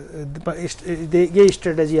ये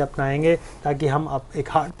स्ट्रेटजी अपनाएंगे ताकि हम एक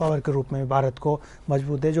हार्ड पावर के रूप में भारत को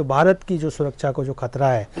मजबूत दें। जो भारत की जो सुरक्षा को जो खतरा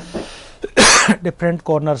है डिफरेंट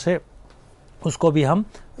कॉर्नर से, उसको भी हम,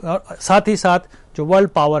 और साथ ही साथ जो वर्ल्ड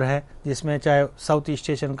पावर है जिसमें चाहे साउथ ईस्ट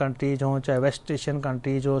एशियन कंट्रीज हो, चाहे वेस्ट एशियन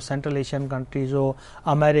कंट्रीज हो, सेंट्रल एशियन कंट्रीज हो,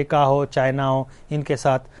 अमेरिका हो, चाइना हो, इनके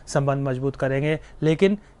साथ संबंध मजबूत करेंगे।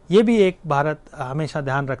 लेकिन ये भी एक भारत हमेशा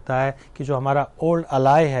ध्यान रखता है कि जो हमारा ओल्ड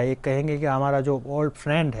अलाय है, एक कहेंगे कि हमारा जो ओल्ड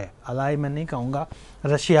फ्रेंड है, अलाय मैं नहीं कहूँगा,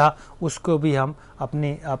 रशिया, उसको भी हम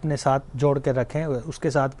अपने साथ जोड़ के रखें,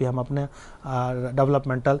 उसके साथ भी हम अपने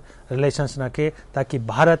डेवलपमेंटल रिलेशंस रखें, ताकि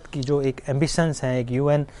भारत की जो एक एम्बिशंस हैं, एक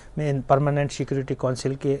यूएन में परमानेंट सिक्योरिटी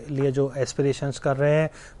काउंसिल के लिए जो एस्पिरेशंस कर रहे हैं,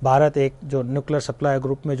 भारत एक जो न्यूक्लियर सप्लाई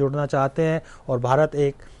ग्रुप में जुड़ना चाहते हैं और भारत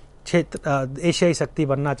एक क्षेत्र एशियाई शक्ति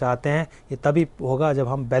बनना चाहते हैं, ये तभी होगा जब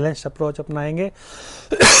हम बैलेंस्ड अप्रोच अपनाएंगे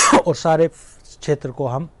और सारे क्षेत्र को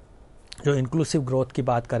हम जो इंक्लूसिव ग्रोथ की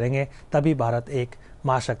बात करेंगे, तभी भारत एक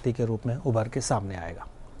महाशक्ति के रूप में उभर के सामने आएगा।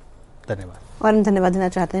 धन्यवाद। और हम धन्यवाद देना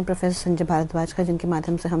चाहते हैं प्रोफेसर संजय भारद्वाज का, जिनके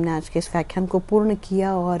माध्यम से हमने आज के इस व्याख्यान को पूर्ण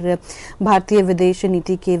किया और भारतीय विदेश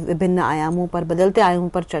नीति के विभिन्न आयामों पर, बदलते आयामों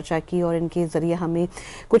पर चर्चा की, और इनके जरिए हमें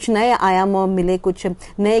कुछ नए आयाम मिले, कुछ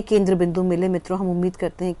नए केंद्र बिंदु मिले। मित्रों, हम उम्मीद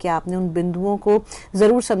करते हैं कि आपने उन बिंदुओं को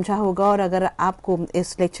जरूर समझा होगा, और अगर आपको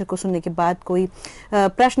इस लेक्चर को सुनने के बाद कोई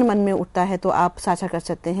प्रश्न मन में उठता है तो आप साझा कर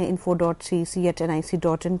सकते हैं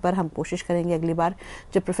info.cec@nic.in पर। हम कोशिश करेंगे अगली बार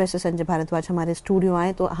जब प्रोफेसर संजय भारद्वाज हमारे स्टूडियो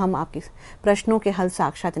आए तो हम आपके प्रश्नों के हल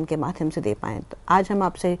साक्षात इनके माध्यम से दे पाएं। तो आज हम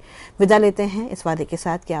आपसे विदा लेते हैं इस वादे के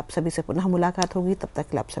साथ कि आप सभी से पुनः मुलाकात होगी। तब तक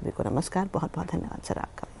के लिए आप सभी को नमस्कार। बहुत बहुत धन्यवाद सर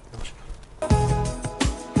आपका।